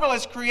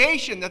marvelous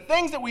creation, the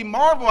things that we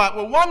marvel at,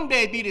 will one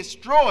day be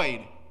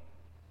destroyed.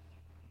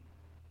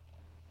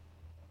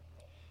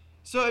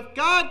 So if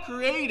God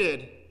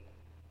created,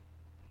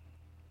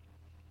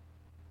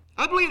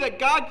 I believe that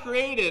God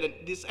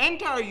created this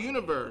entire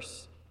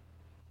universe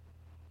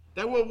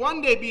that will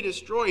one day be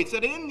destroyed, so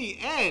that in the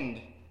end,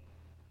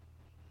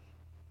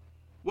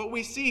 what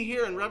we see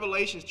here in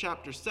Revelation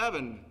chapter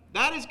 7,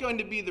 that is going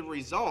to be the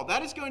result.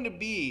 That is going to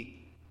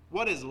be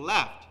what is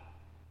left.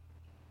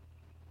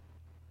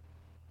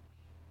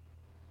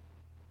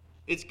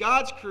 It's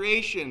God's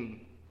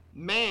creation,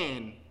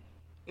 man,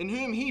 in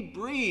whom he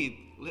breathed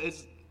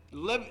his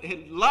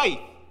life,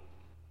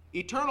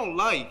 eternal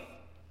life,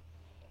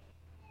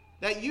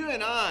 that you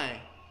and I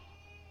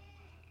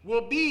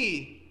will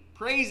be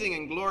praising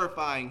and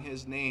glorifying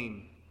his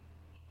name.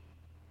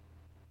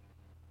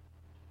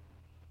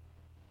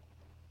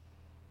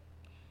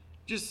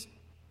 Just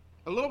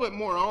a little bit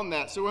more on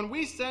that. So when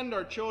we send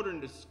our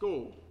children to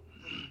school,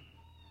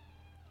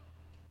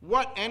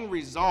 what end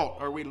result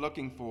are we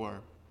looking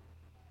for?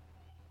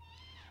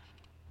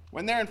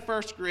 When they're in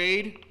first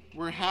grade,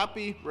 we're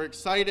happy, we're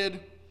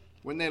excited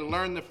when they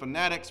learn the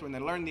phonetics, when they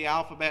learn the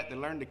alphabet, they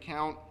learn to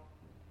count.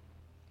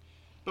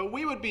 But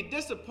we would be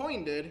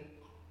disappointed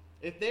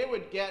if they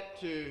would get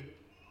to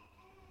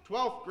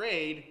 12th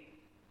grade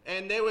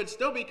and they would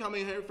still be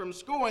coming here from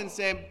school and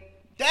say,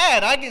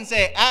 Dad, I can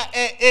say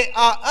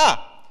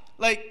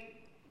Like,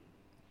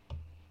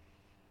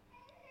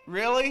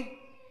 really?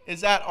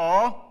 Is that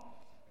all?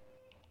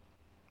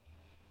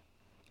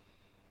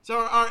 So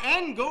our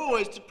end goal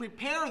is to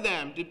prepare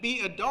them to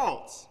be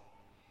adults.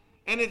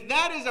 And if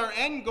that is our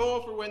end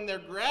goal for when they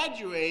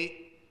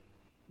graduate,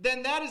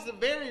 then that is the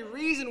very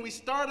reason we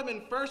start them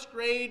in first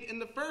grade in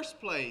the first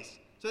place,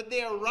 so that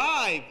they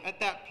arrive at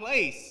that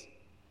place.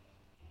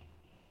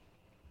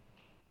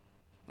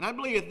 And I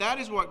believe that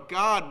is what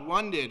God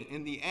wanted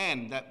in the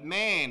end, that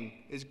man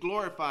is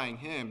glorifying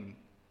him,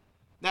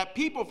 that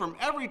people from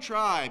every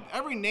tribe,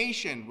 every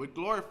nation would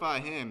glorify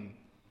him.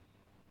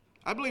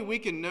 I believe we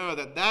can know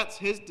that that's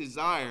his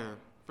desire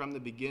from the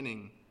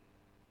beginning.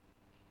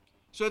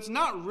 So I'm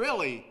not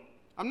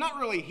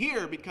really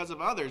here because of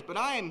others, but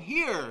I am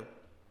here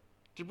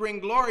to bring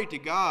glory to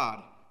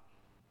God.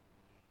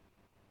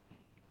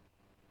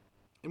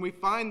 And we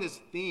find this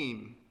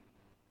theme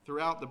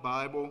throughout the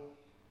Bible.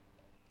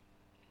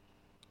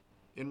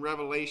 In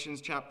Revelations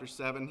chapter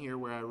 7 here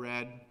where I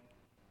read,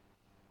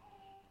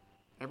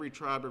 every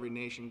tribe, every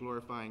nation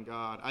glorifying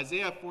God.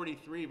 Isaiah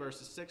 43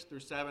 verses 6 through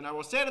 7, I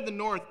will say to the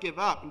north, give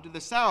up, and to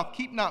the south,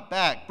 keep not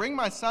back. Bring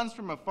my sons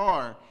from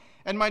afar,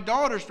 and my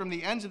daughters from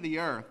the ends of the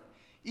earth,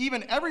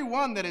 even every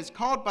one that is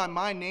called by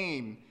my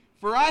name.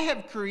 For I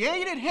have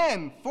created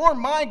him for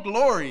my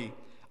glory.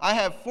 I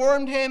have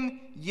formed him,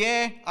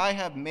 yea, I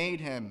have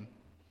made him.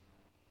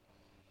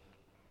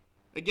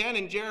 Again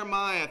in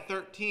Jeremiah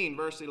 13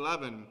 verse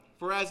 11,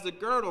 for as the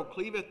girdle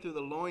cleaveth through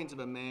the loins of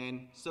a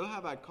man, so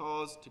have I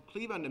caused to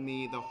cleave unto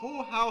me the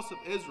whole house of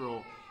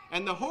Israel,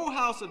 and the whole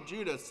house of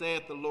Judah,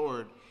 saith the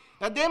Lord,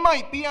 that they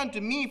might be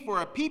unto me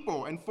for a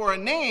people, and for a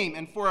name,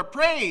 and for a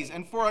praise,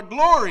 and for a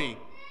glory.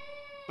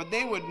 But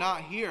they would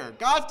not hear.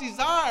 God's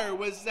desire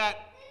was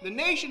that the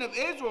nation of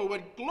Israel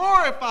would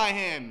glorify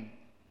him,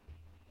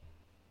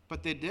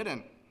 but they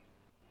didn't.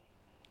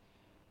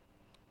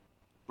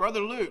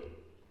 Brother Luke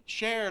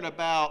shared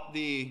about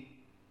the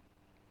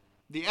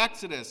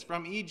Exodus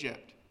from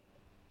Egypt.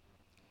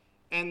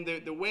 and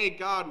the way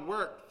God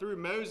worked through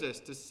Moses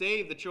to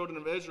save the children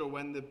of Israel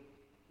when the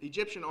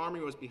Egyptian army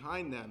was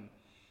behind them.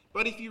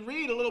 But if you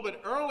read a little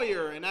bit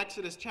earlier in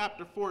Exodus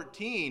chapter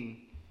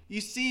 14, you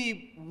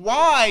see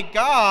why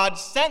God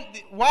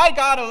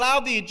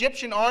allowed the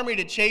Egyptian army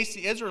to chase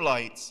the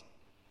Israelites.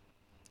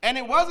 And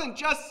it wasn't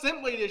just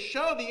simply to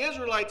show the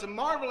Israelites a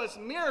marvelous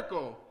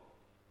miracle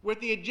with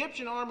the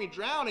Egyptian army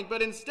drowning,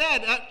 but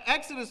instead, at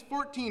Exodus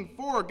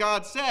 14:4,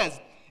 God says,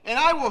 "And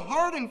I will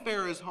harden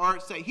Pharaoh's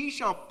heart, so that he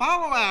shall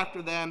follow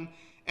after them,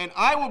 and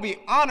I will be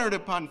honored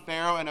upon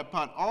Pharaoh and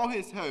upon all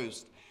his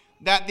host,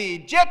 that the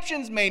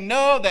Egyptians may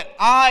know that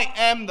I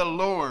am the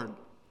Lord."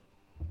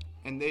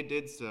 And they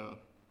did so.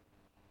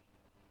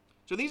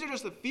 So these are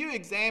just a few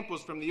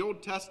examples from the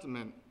Old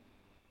Testament,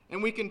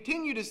 and we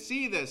continue to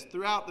see this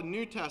throughout the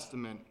New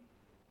Testament.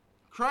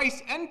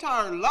 Christ's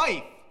entire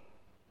life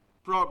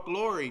brought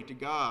glory to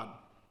God.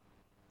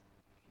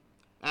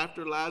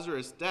 After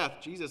Lazarus'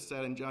 death, Jesus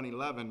said in John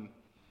 11,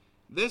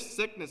 "This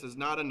sickness is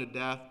not unto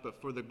death, but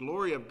for the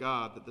glory of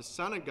God, that the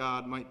Son of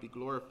God might be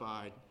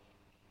glorified."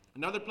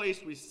 Another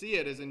place we see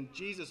it is in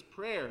Jesus'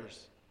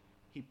 prayers.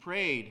 He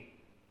prayed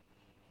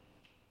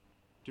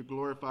to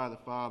glorify the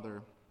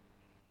Father.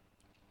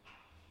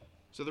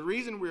 So the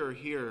reason we are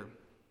here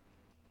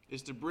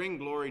is to bring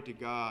glory to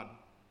God.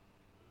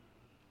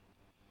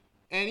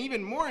 And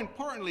even more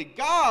importantly,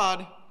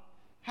 God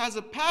has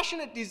a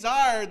passionate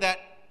desire that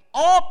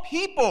all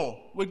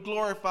people would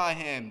glorify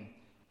him.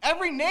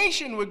 Every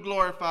nation would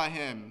glorify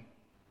him.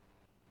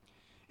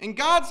 And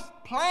God's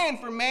plan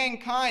for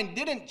mankind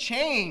didn't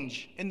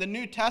change in the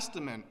New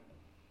Testament.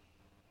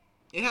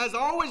 It has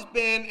always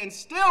been and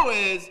still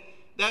is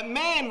that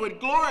man would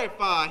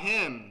glorify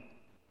him.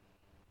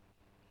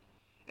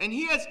 And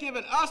he has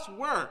given us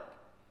work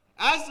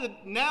as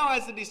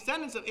the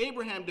descendants of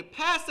Abraham to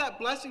pass that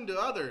blessing to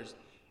others,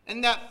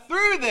 and that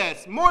through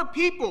this more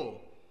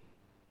people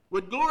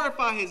would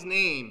glorify his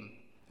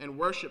name and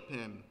worship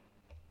him.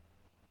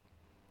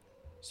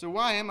 So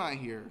why am I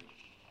here?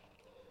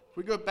 If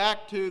we go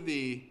back to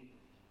the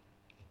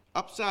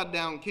upside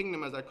down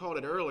kingdom, as I called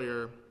it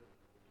earlier,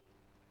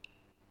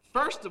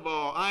 first of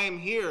all, I am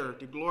here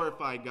to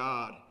glorify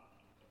God.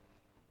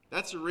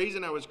 That's the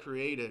reason I was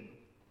created.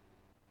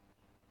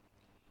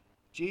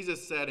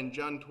 Jesus said in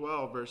John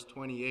 12, verse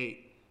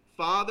 28,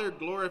 "Father,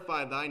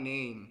 glorify thy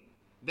name."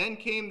 Then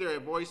came there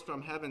a voice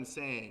from heaven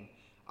saying,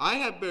 "I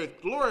have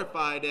both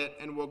glorified it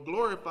and will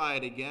glorify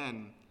it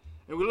again."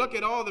 And we look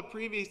at all the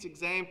previous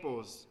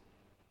examples.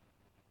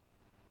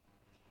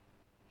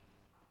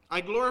 I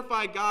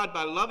glorify God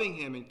by loving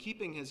him and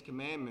keeping his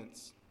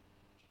commandments.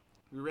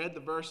 We read the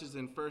verses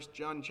in 1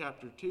 John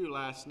chapter 2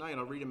 last night.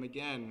 I'll read them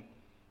again.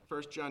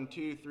 1 John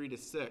 2,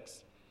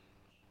 3-6.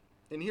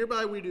 "And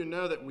hereby we do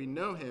know that we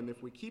know him,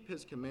 if we keep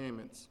his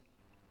commandments.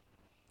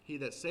 He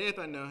that saith,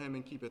 I know him,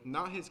 and keepeth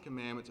not his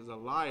commandments, is a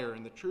liar,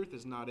 and the truth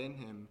is not in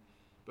him.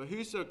 But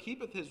whoso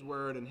keepeth his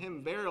word, in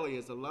him verily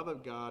is the love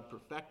of God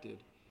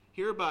perfected.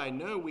 Hereby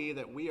know we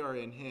that we are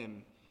in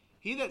him.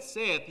 He that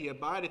saith he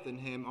abideth in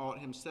him ought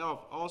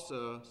himself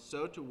also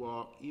so to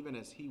walk, even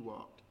as he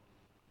walked."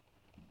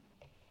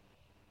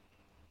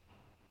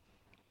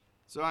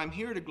 So I'm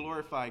here to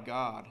glorify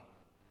God.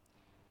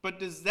 But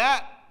does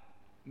that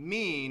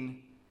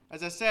mean,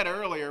 as I said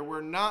earlier,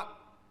 we're not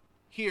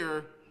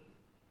here?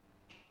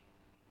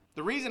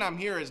 The reason I'm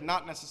here is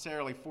not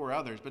necessarily for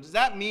others, but does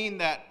that mean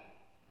that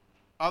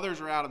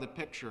others are out of the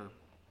picture?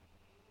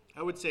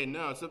 I would say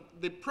no. So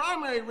the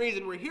primary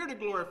reason we're here to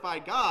glorify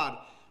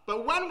God,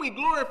 but when we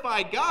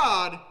glorify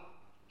God,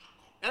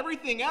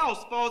 everything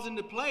else falls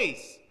into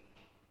place.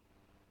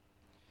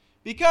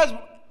 Because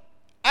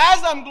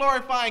as I'm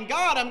glorifying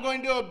God, I'm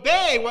going to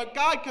obey what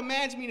God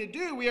commands me to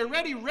do. We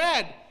already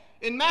read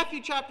in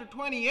Matthew chapter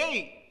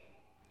 28,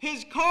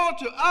 his call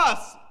to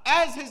us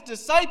as his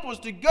disciples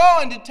to go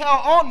and to tell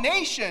all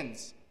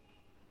nations.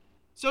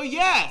 So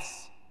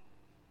yes,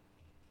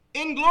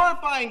 in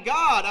glorifying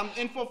God,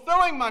 in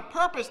fulfilling my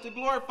purpose to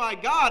glorify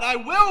God, I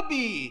will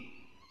be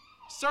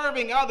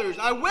serving others.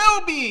 I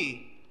will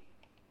be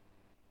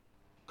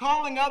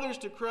calling others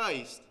to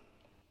Christ.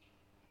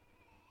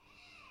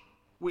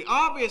 We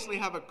obviously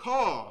have a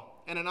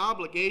call and an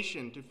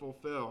obligation to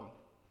fulfill.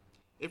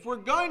 If we're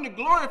going to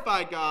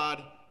glorify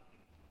God,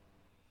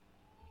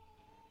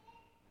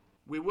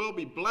 we will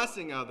be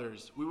blessing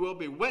others. We will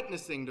be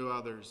witnessing to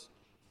others.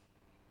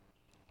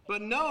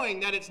 But knowing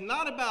that it's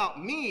not about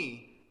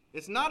me,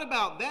 it's not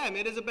about them,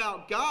 it is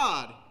about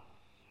God.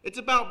 It's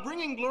about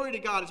bringing glory to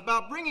God. It's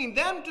about bringing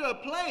them to a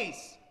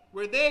place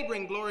where they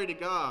bring glory to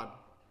God.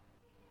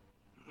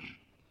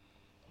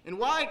 And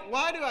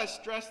why do I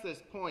stress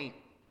this point?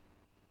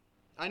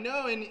 I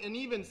know in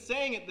even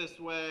saying it this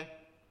way,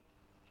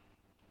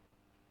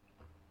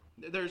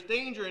 there's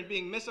danger in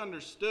being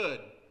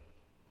misunderstood.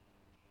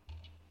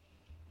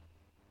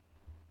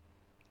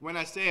 When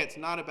I say it's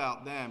not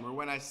about them, or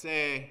when I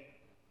say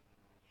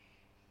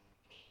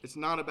it's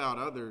not about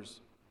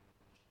others.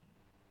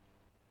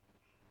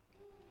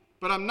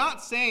 But I'm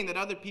not saying that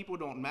other people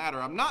don't matter.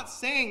 I'm not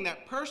saying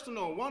that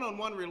personal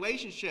one-on-one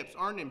relationships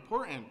aren't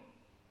important.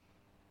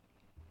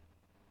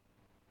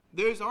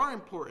 Those are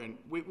important.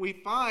 We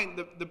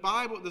find the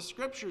Bible, the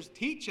scriptures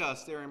teach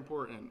us they're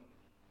important.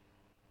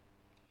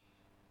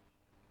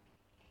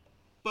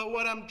 But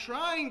what I'm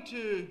trying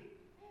to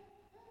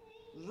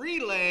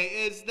relay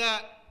is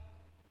that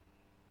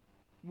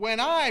when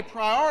I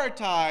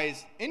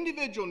prioritize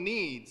individual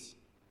needs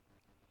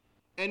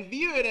and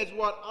view it as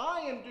what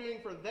I am doing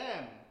for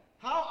them,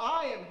 how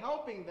I am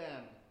helping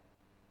them,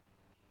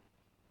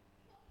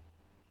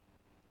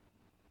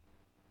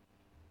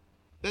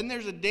 then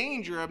there's a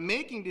danger of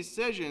making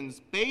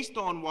decisions based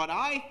on what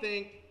I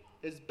think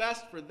is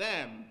best for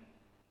them,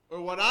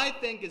 or what I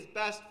think is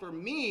best for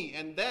me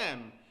and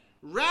them,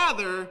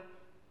 rather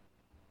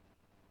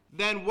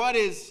than what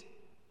is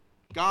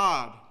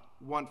God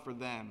want for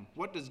them?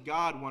 What does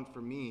God want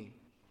for me?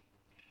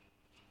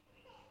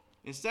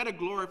 Instead of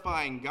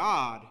glorifying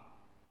God,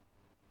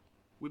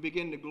 we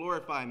begin to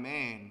glorify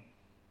man.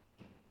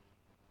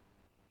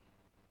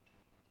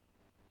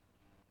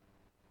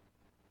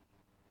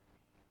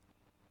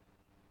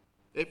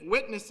 If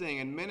witnessing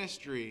and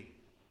ministry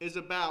is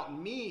about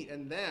me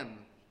and them,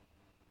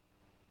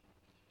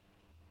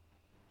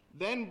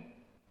 then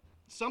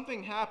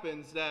something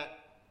happens that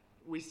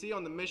we see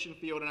on the mission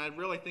field, and I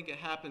really think it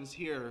happens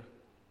here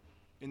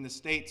in the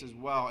States as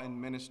well in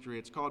ministry.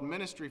 It's called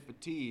ministry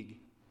fatigue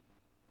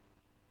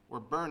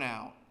or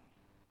burnout.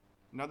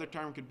 Another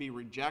term could be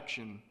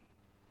rejection.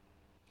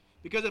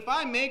 Because if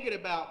I make it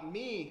about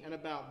me and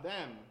about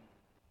them,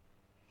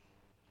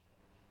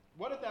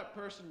 what if that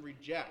person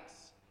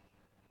rejects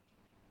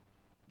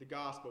the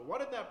gospel?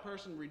 What if that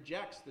person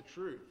rejects the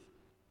truth?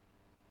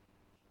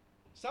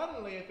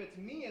 Suddenly, if it's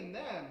me and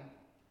them,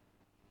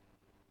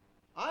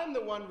 I'm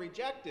the one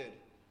rejected.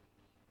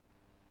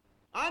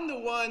 I'm the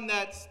one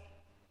that's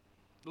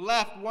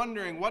left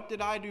wondering, what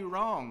did I do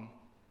wrong?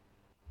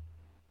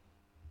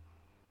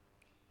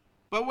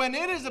 But when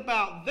it is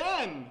about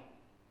them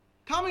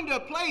coming to a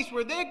place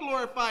where they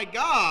glorify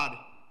God,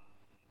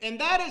 and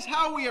that is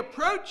how we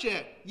approach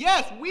it.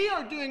 Yes, we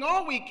are doing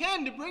all we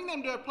can to bring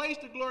them to a place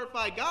to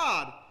glorify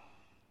God.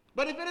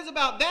 But if it is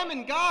about them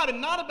and God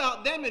and not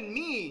about them and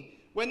me,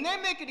 when they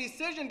make a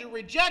decision to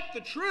reject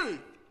the truth,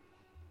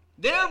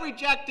 they're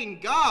rejecting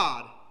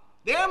God.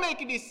 They're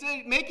making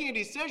a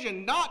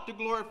decision not to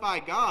glorify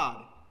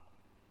God.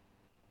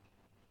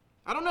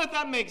 I don't know if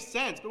that makes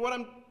sense, but what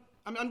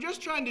I'm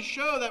just trying to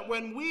show that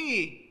when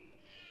we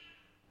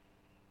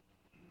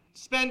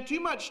spend too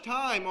much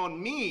time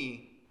on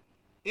me,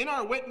 in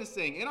our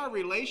witnessing, in our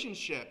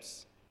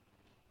relationships,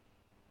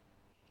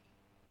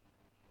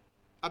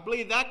 I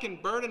believe that can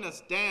burden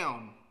us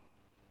down.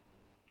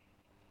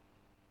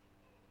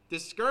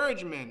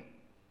 Discouragement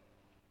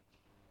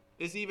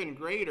is even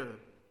greater.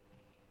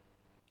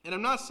 And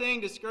I'm not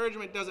saying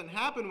discouragement doesn't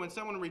happen when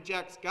someone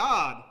rejects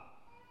God,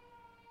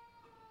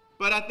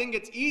 but I think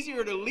it's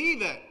easier to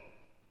leave it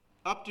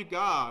up to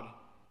God,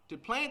 to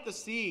plant the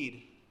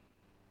seed,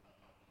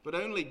 but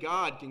only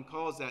God can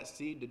cause that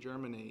seed to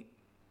germinate.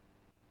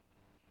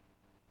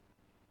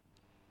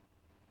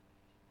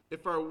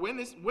 If our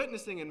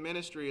witnessing and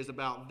ministry is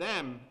about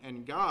them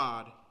and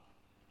God,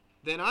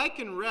 then I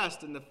can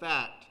rest in the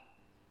fact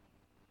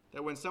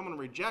that when someone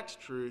rejects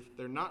truth,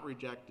 they're not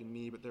rejecting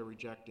me, but they're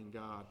rejecting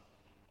God.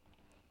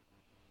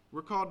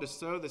 We're called to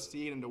sow the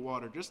seed into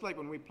water, just like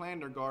when we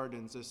planted our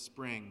gardens this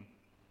spring.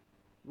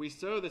 We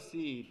sow the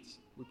seeds,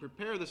 we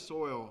prepare the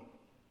soil,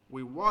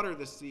 we water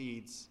the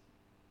seeds,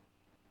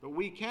 but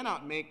we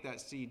cannot make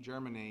that seed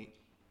germinate.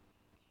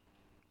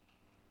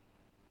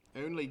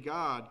 Only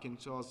God can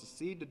cause the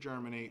seed to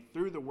germinate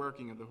through the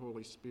working of the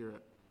Holy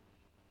Spirit.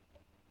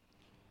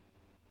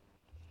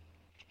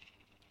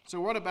 So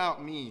what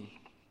about me?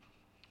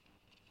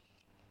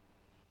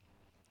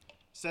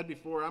 Said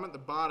before, I'm at the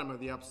bottom of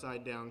the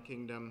upside down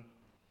kingdom.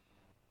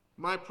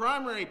 My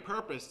primary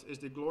purpose is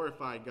to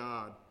glorify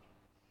God.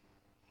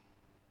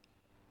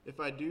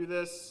 If I do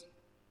this,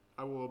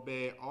 I will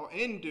obey all.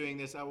 In doing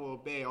this, I will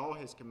obey all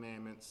his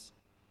commandments,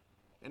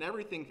 and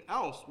everything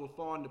else will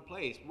fall into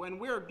place. When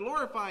we're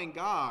glorifying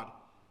God,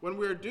 when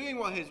we're doing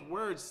what his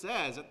word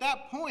says, at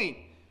that point,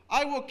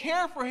 I will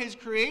care for his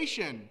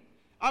creation.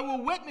 I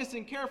will witness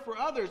and care for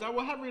others. I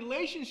will have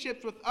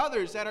relationships with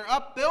others that are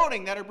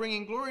upbuilding, that are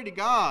bringing glory to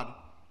God.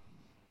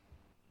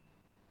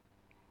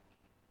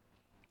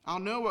 I'll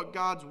know what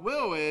God's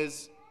will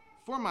is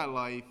for my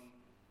life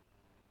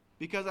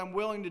because I'm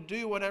willing to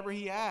do whatever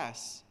he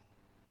asks.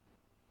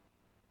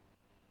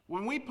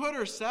 When we put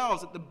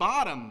ourselves at the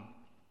bottom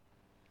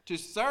to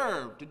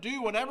serve, to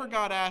do whatever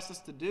God asks us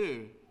to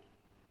do,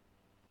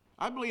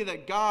 I believe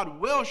that God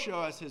will show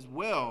us his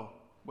will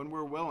when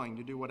we're willing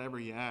to do whatever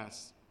he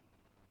asks.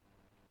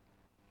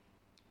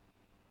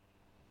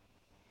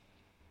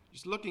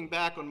 Just looking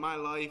back on my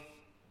life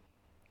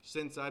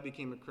since I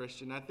became a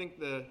Christian,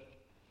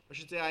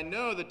 I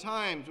know the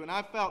times when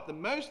I felt the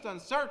most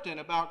uncertain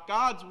about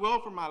God's will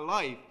for my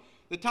life.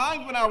 The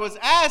times when I was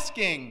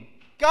asking,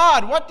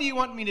 God, what do you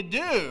want me to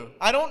do?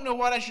 I don't know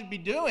what I should be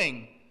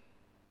doing.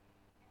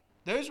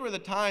 Those were the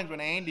times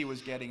when Andy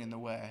was getting in the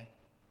way.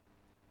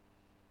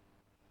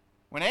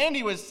 When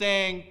Andy was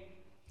saying,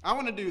 I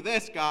want to do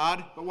this,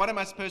 God, but what am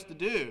I supposed to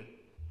do?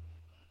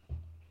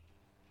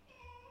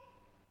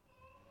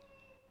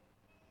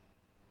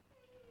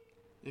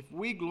 If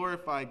we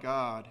glorify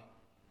God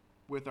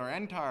with our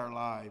entire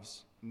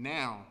lives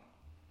now,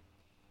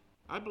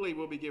 I believe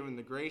we'll be given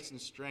the grace and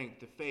strength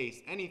to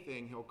face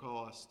anything he'll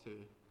call us to.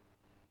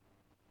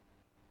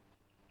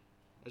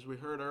 As we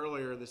heard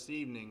earlier this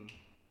evening,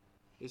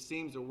 it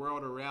seems the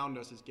world around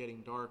us is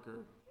getting darker.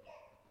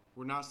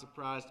 We're not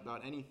surprised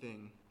about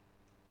anything.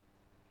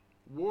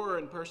 War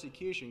and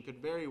persecution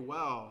could very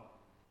well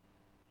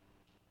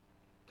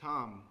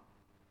come.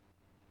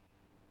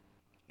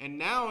 And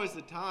now is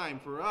the time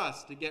for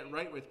us to get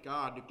right with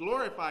God, to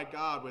glorify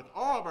God with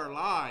all of our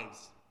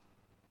lives,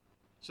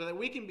 so that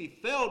we can be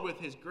filled with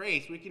his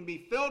grace, we can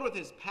be filled with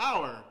his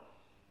power,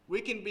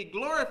 we can be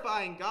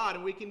glorifying God,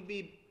 and we can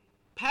be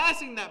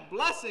passing that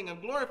blessing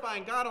of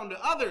glorifying God on to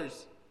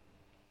others,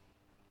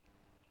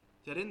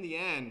 that in the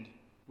end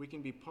we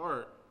can be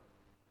part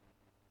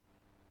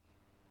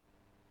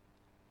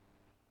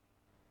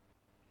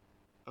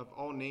of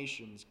all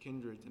nations,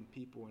 kindreds, and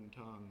people and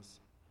tongues.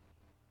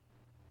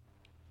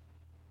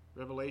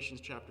 Revelation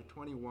chapter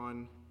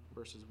 21,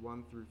 verses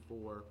 1 through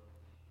 4.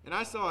 And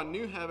I saw a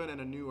new heaven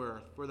and a new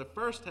earth, for the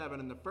first heaven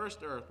and the first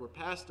earth were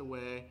passed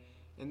away,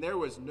 and there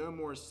was no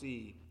more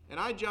sea. And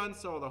I, John,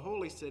 saw the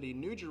holy city,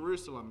 New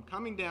Jerusalem,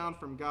 coming down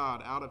from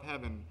God out of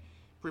heaven,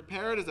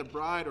 prepared as a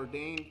bride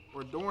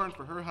adorned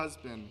for her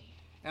husband.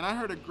 And I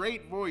heard a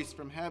great voice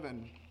from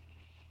heaven,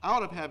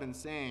 out of heaven,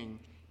 saying,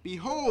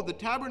 Behold, the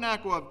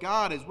tabernacle of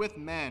God is with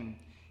men,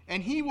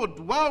 and he will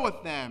dwell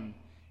with them,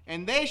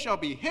 and they shall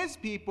be his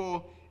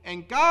people,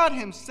 and God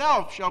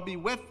himself shall be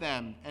with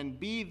them, and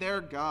be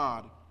their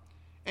God.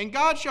 And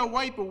God shall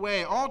wipe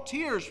away all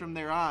tears from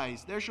their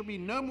eyes. There shall be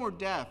no more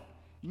death,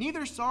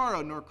 neither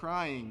sorrow nor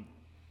crying,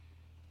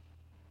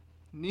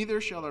 neither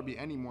shall there be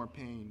any more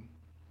pain,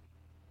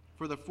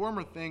 for the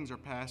former things are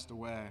passed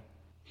away.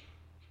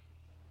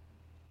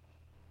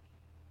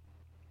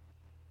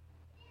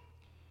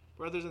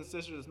 Brothers and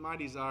sisters, it's my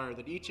desire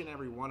that each and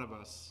every one of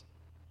us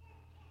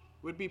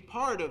would be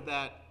part of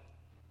that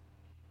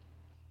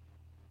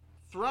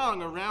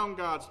throng around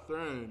God's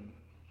throne.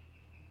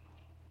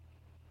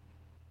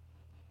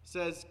 It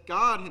says,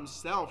 God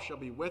himself shall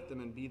be with them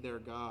and be their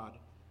God.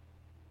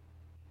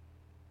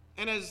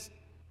 And as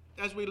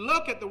we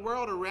look at the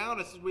world around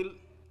us,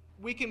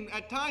 we can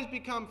at times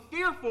become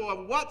fearful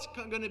of what's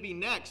going to be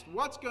next,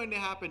 what's going to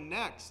happen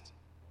next.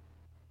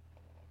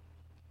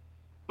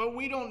 But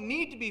we don't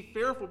need to be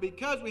fearful,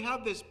 because we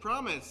have this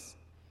promise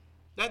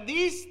that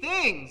these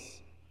things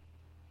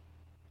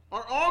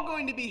are all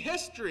going to be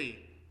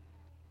history.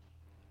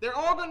 They're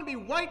all going to be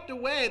wiped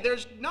away.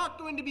 There's not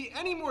going to be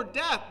any more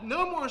death,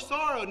 no more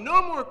sorrow,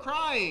 no more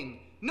crying,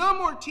 no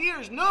more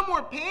tears, no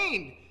more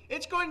pain.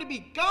 It's going to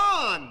be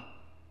gone.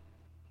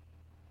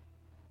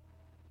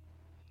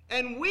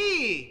 And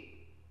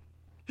we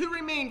who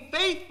remain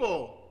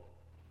faithful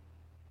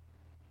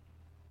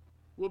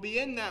will be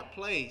in that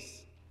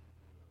place,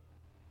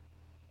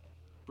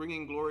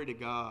 bringing glory to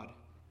God.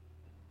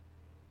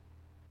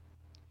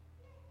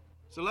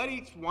 So let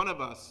each one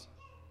of us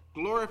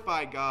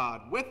glorify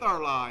God with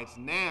our lives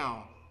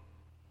now,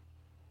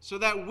 so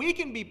that we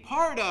can be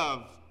part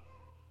of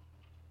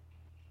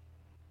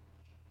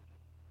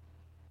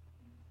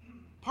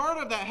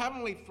that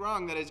heavenly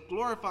throng that is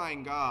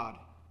glorifying God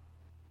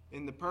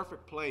in the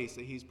perfect place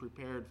that he's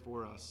prepared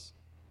for us.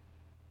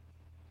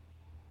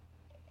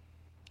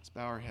 Let's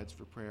bow our heads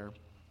for prayer.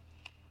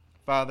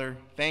 Father,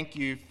 thank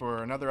you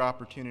for another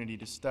opportunity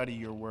to study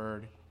your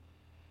word.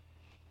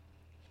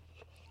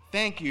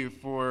 Thank you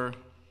for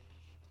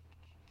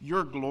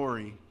your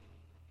glory,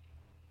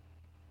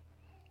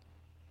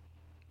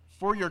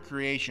 for your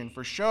creation,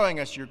 for showing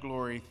us your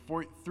glory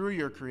through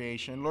your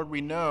creation. Lord, we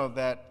know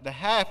that the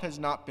half has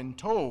not been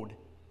told.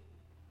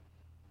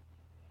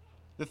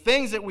 The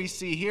things that we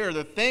see here,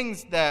 the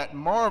things that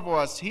marvel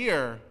us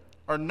here,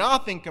 are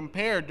nothing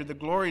compared to the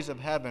glories of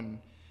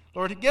heaven.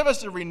 Lord, give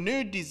us a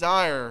renewed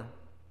desire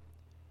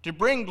to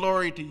bring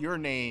glory to your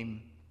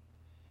name,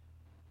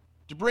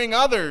 to bring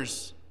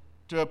others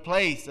to a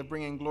place of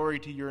bringing glory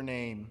to your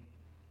name.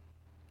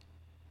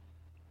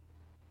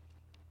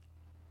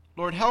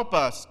 Lord, help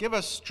us, give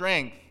us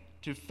strength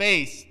to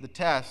face the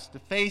tests, to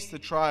face the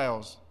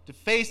trials, to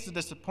face the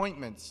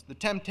disappointments, the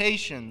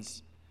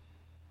temptations,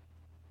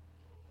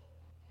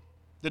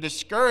 the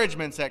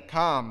discouragements that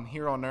come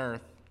here on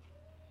earth.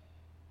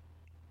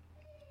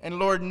 And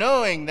Lord,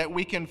 knowing that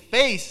we can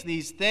face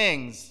these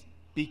things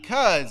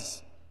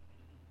because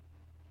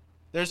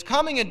there's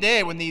coming a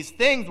day when these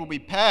things will be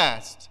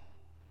past.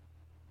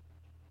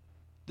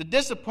 The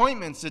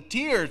disappointments, the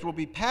tears will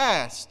be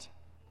past,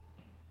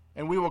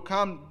 and we will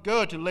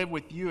go to live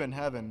with you in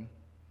heaven.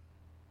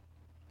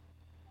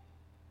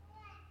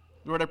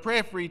 Lord, I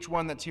pray for each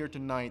one that's here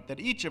tonight, that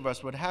each of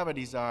us would have a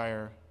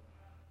desire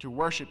to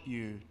worship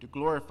you, to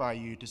glorify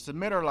you, to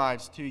submit our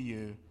lives to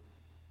you.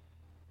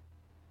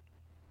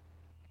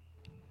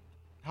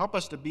 Help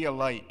us to be a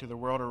light to the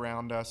world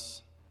around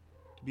us,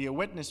 to be a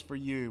witness for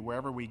you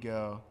wherever we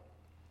go.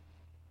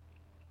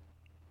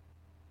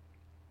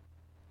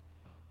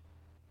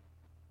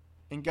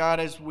 And God,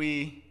 as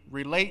we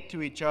relate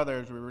to each other,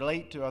 as we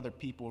relate to other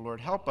people,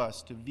 Lord, help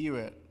us to view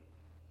it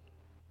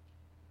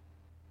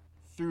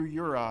through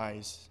your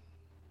eyes,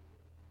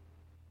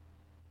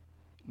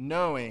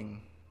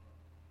 knowing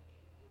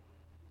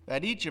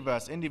that each of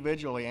us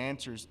individually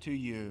answers to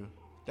you,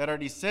 that our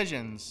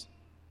decisions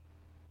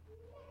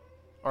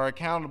are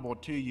accountable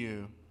to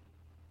you.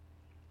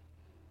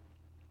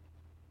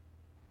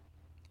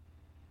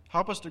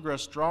 Help us to grow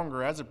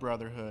stronger as a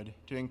brotherhood,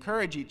 to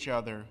encourage each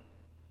other,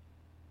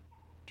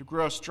 to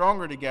grow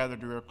stronger together,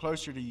 to grow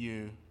closer to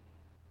you,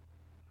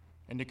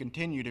 and to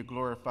continue to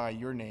glorify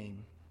your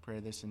name. Pray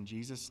this in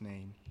Jesus'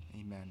 name.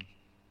 Amen.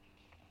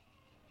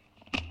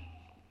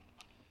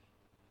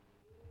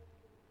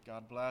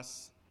 God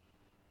bless.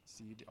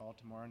 See you all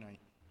tomorrow night.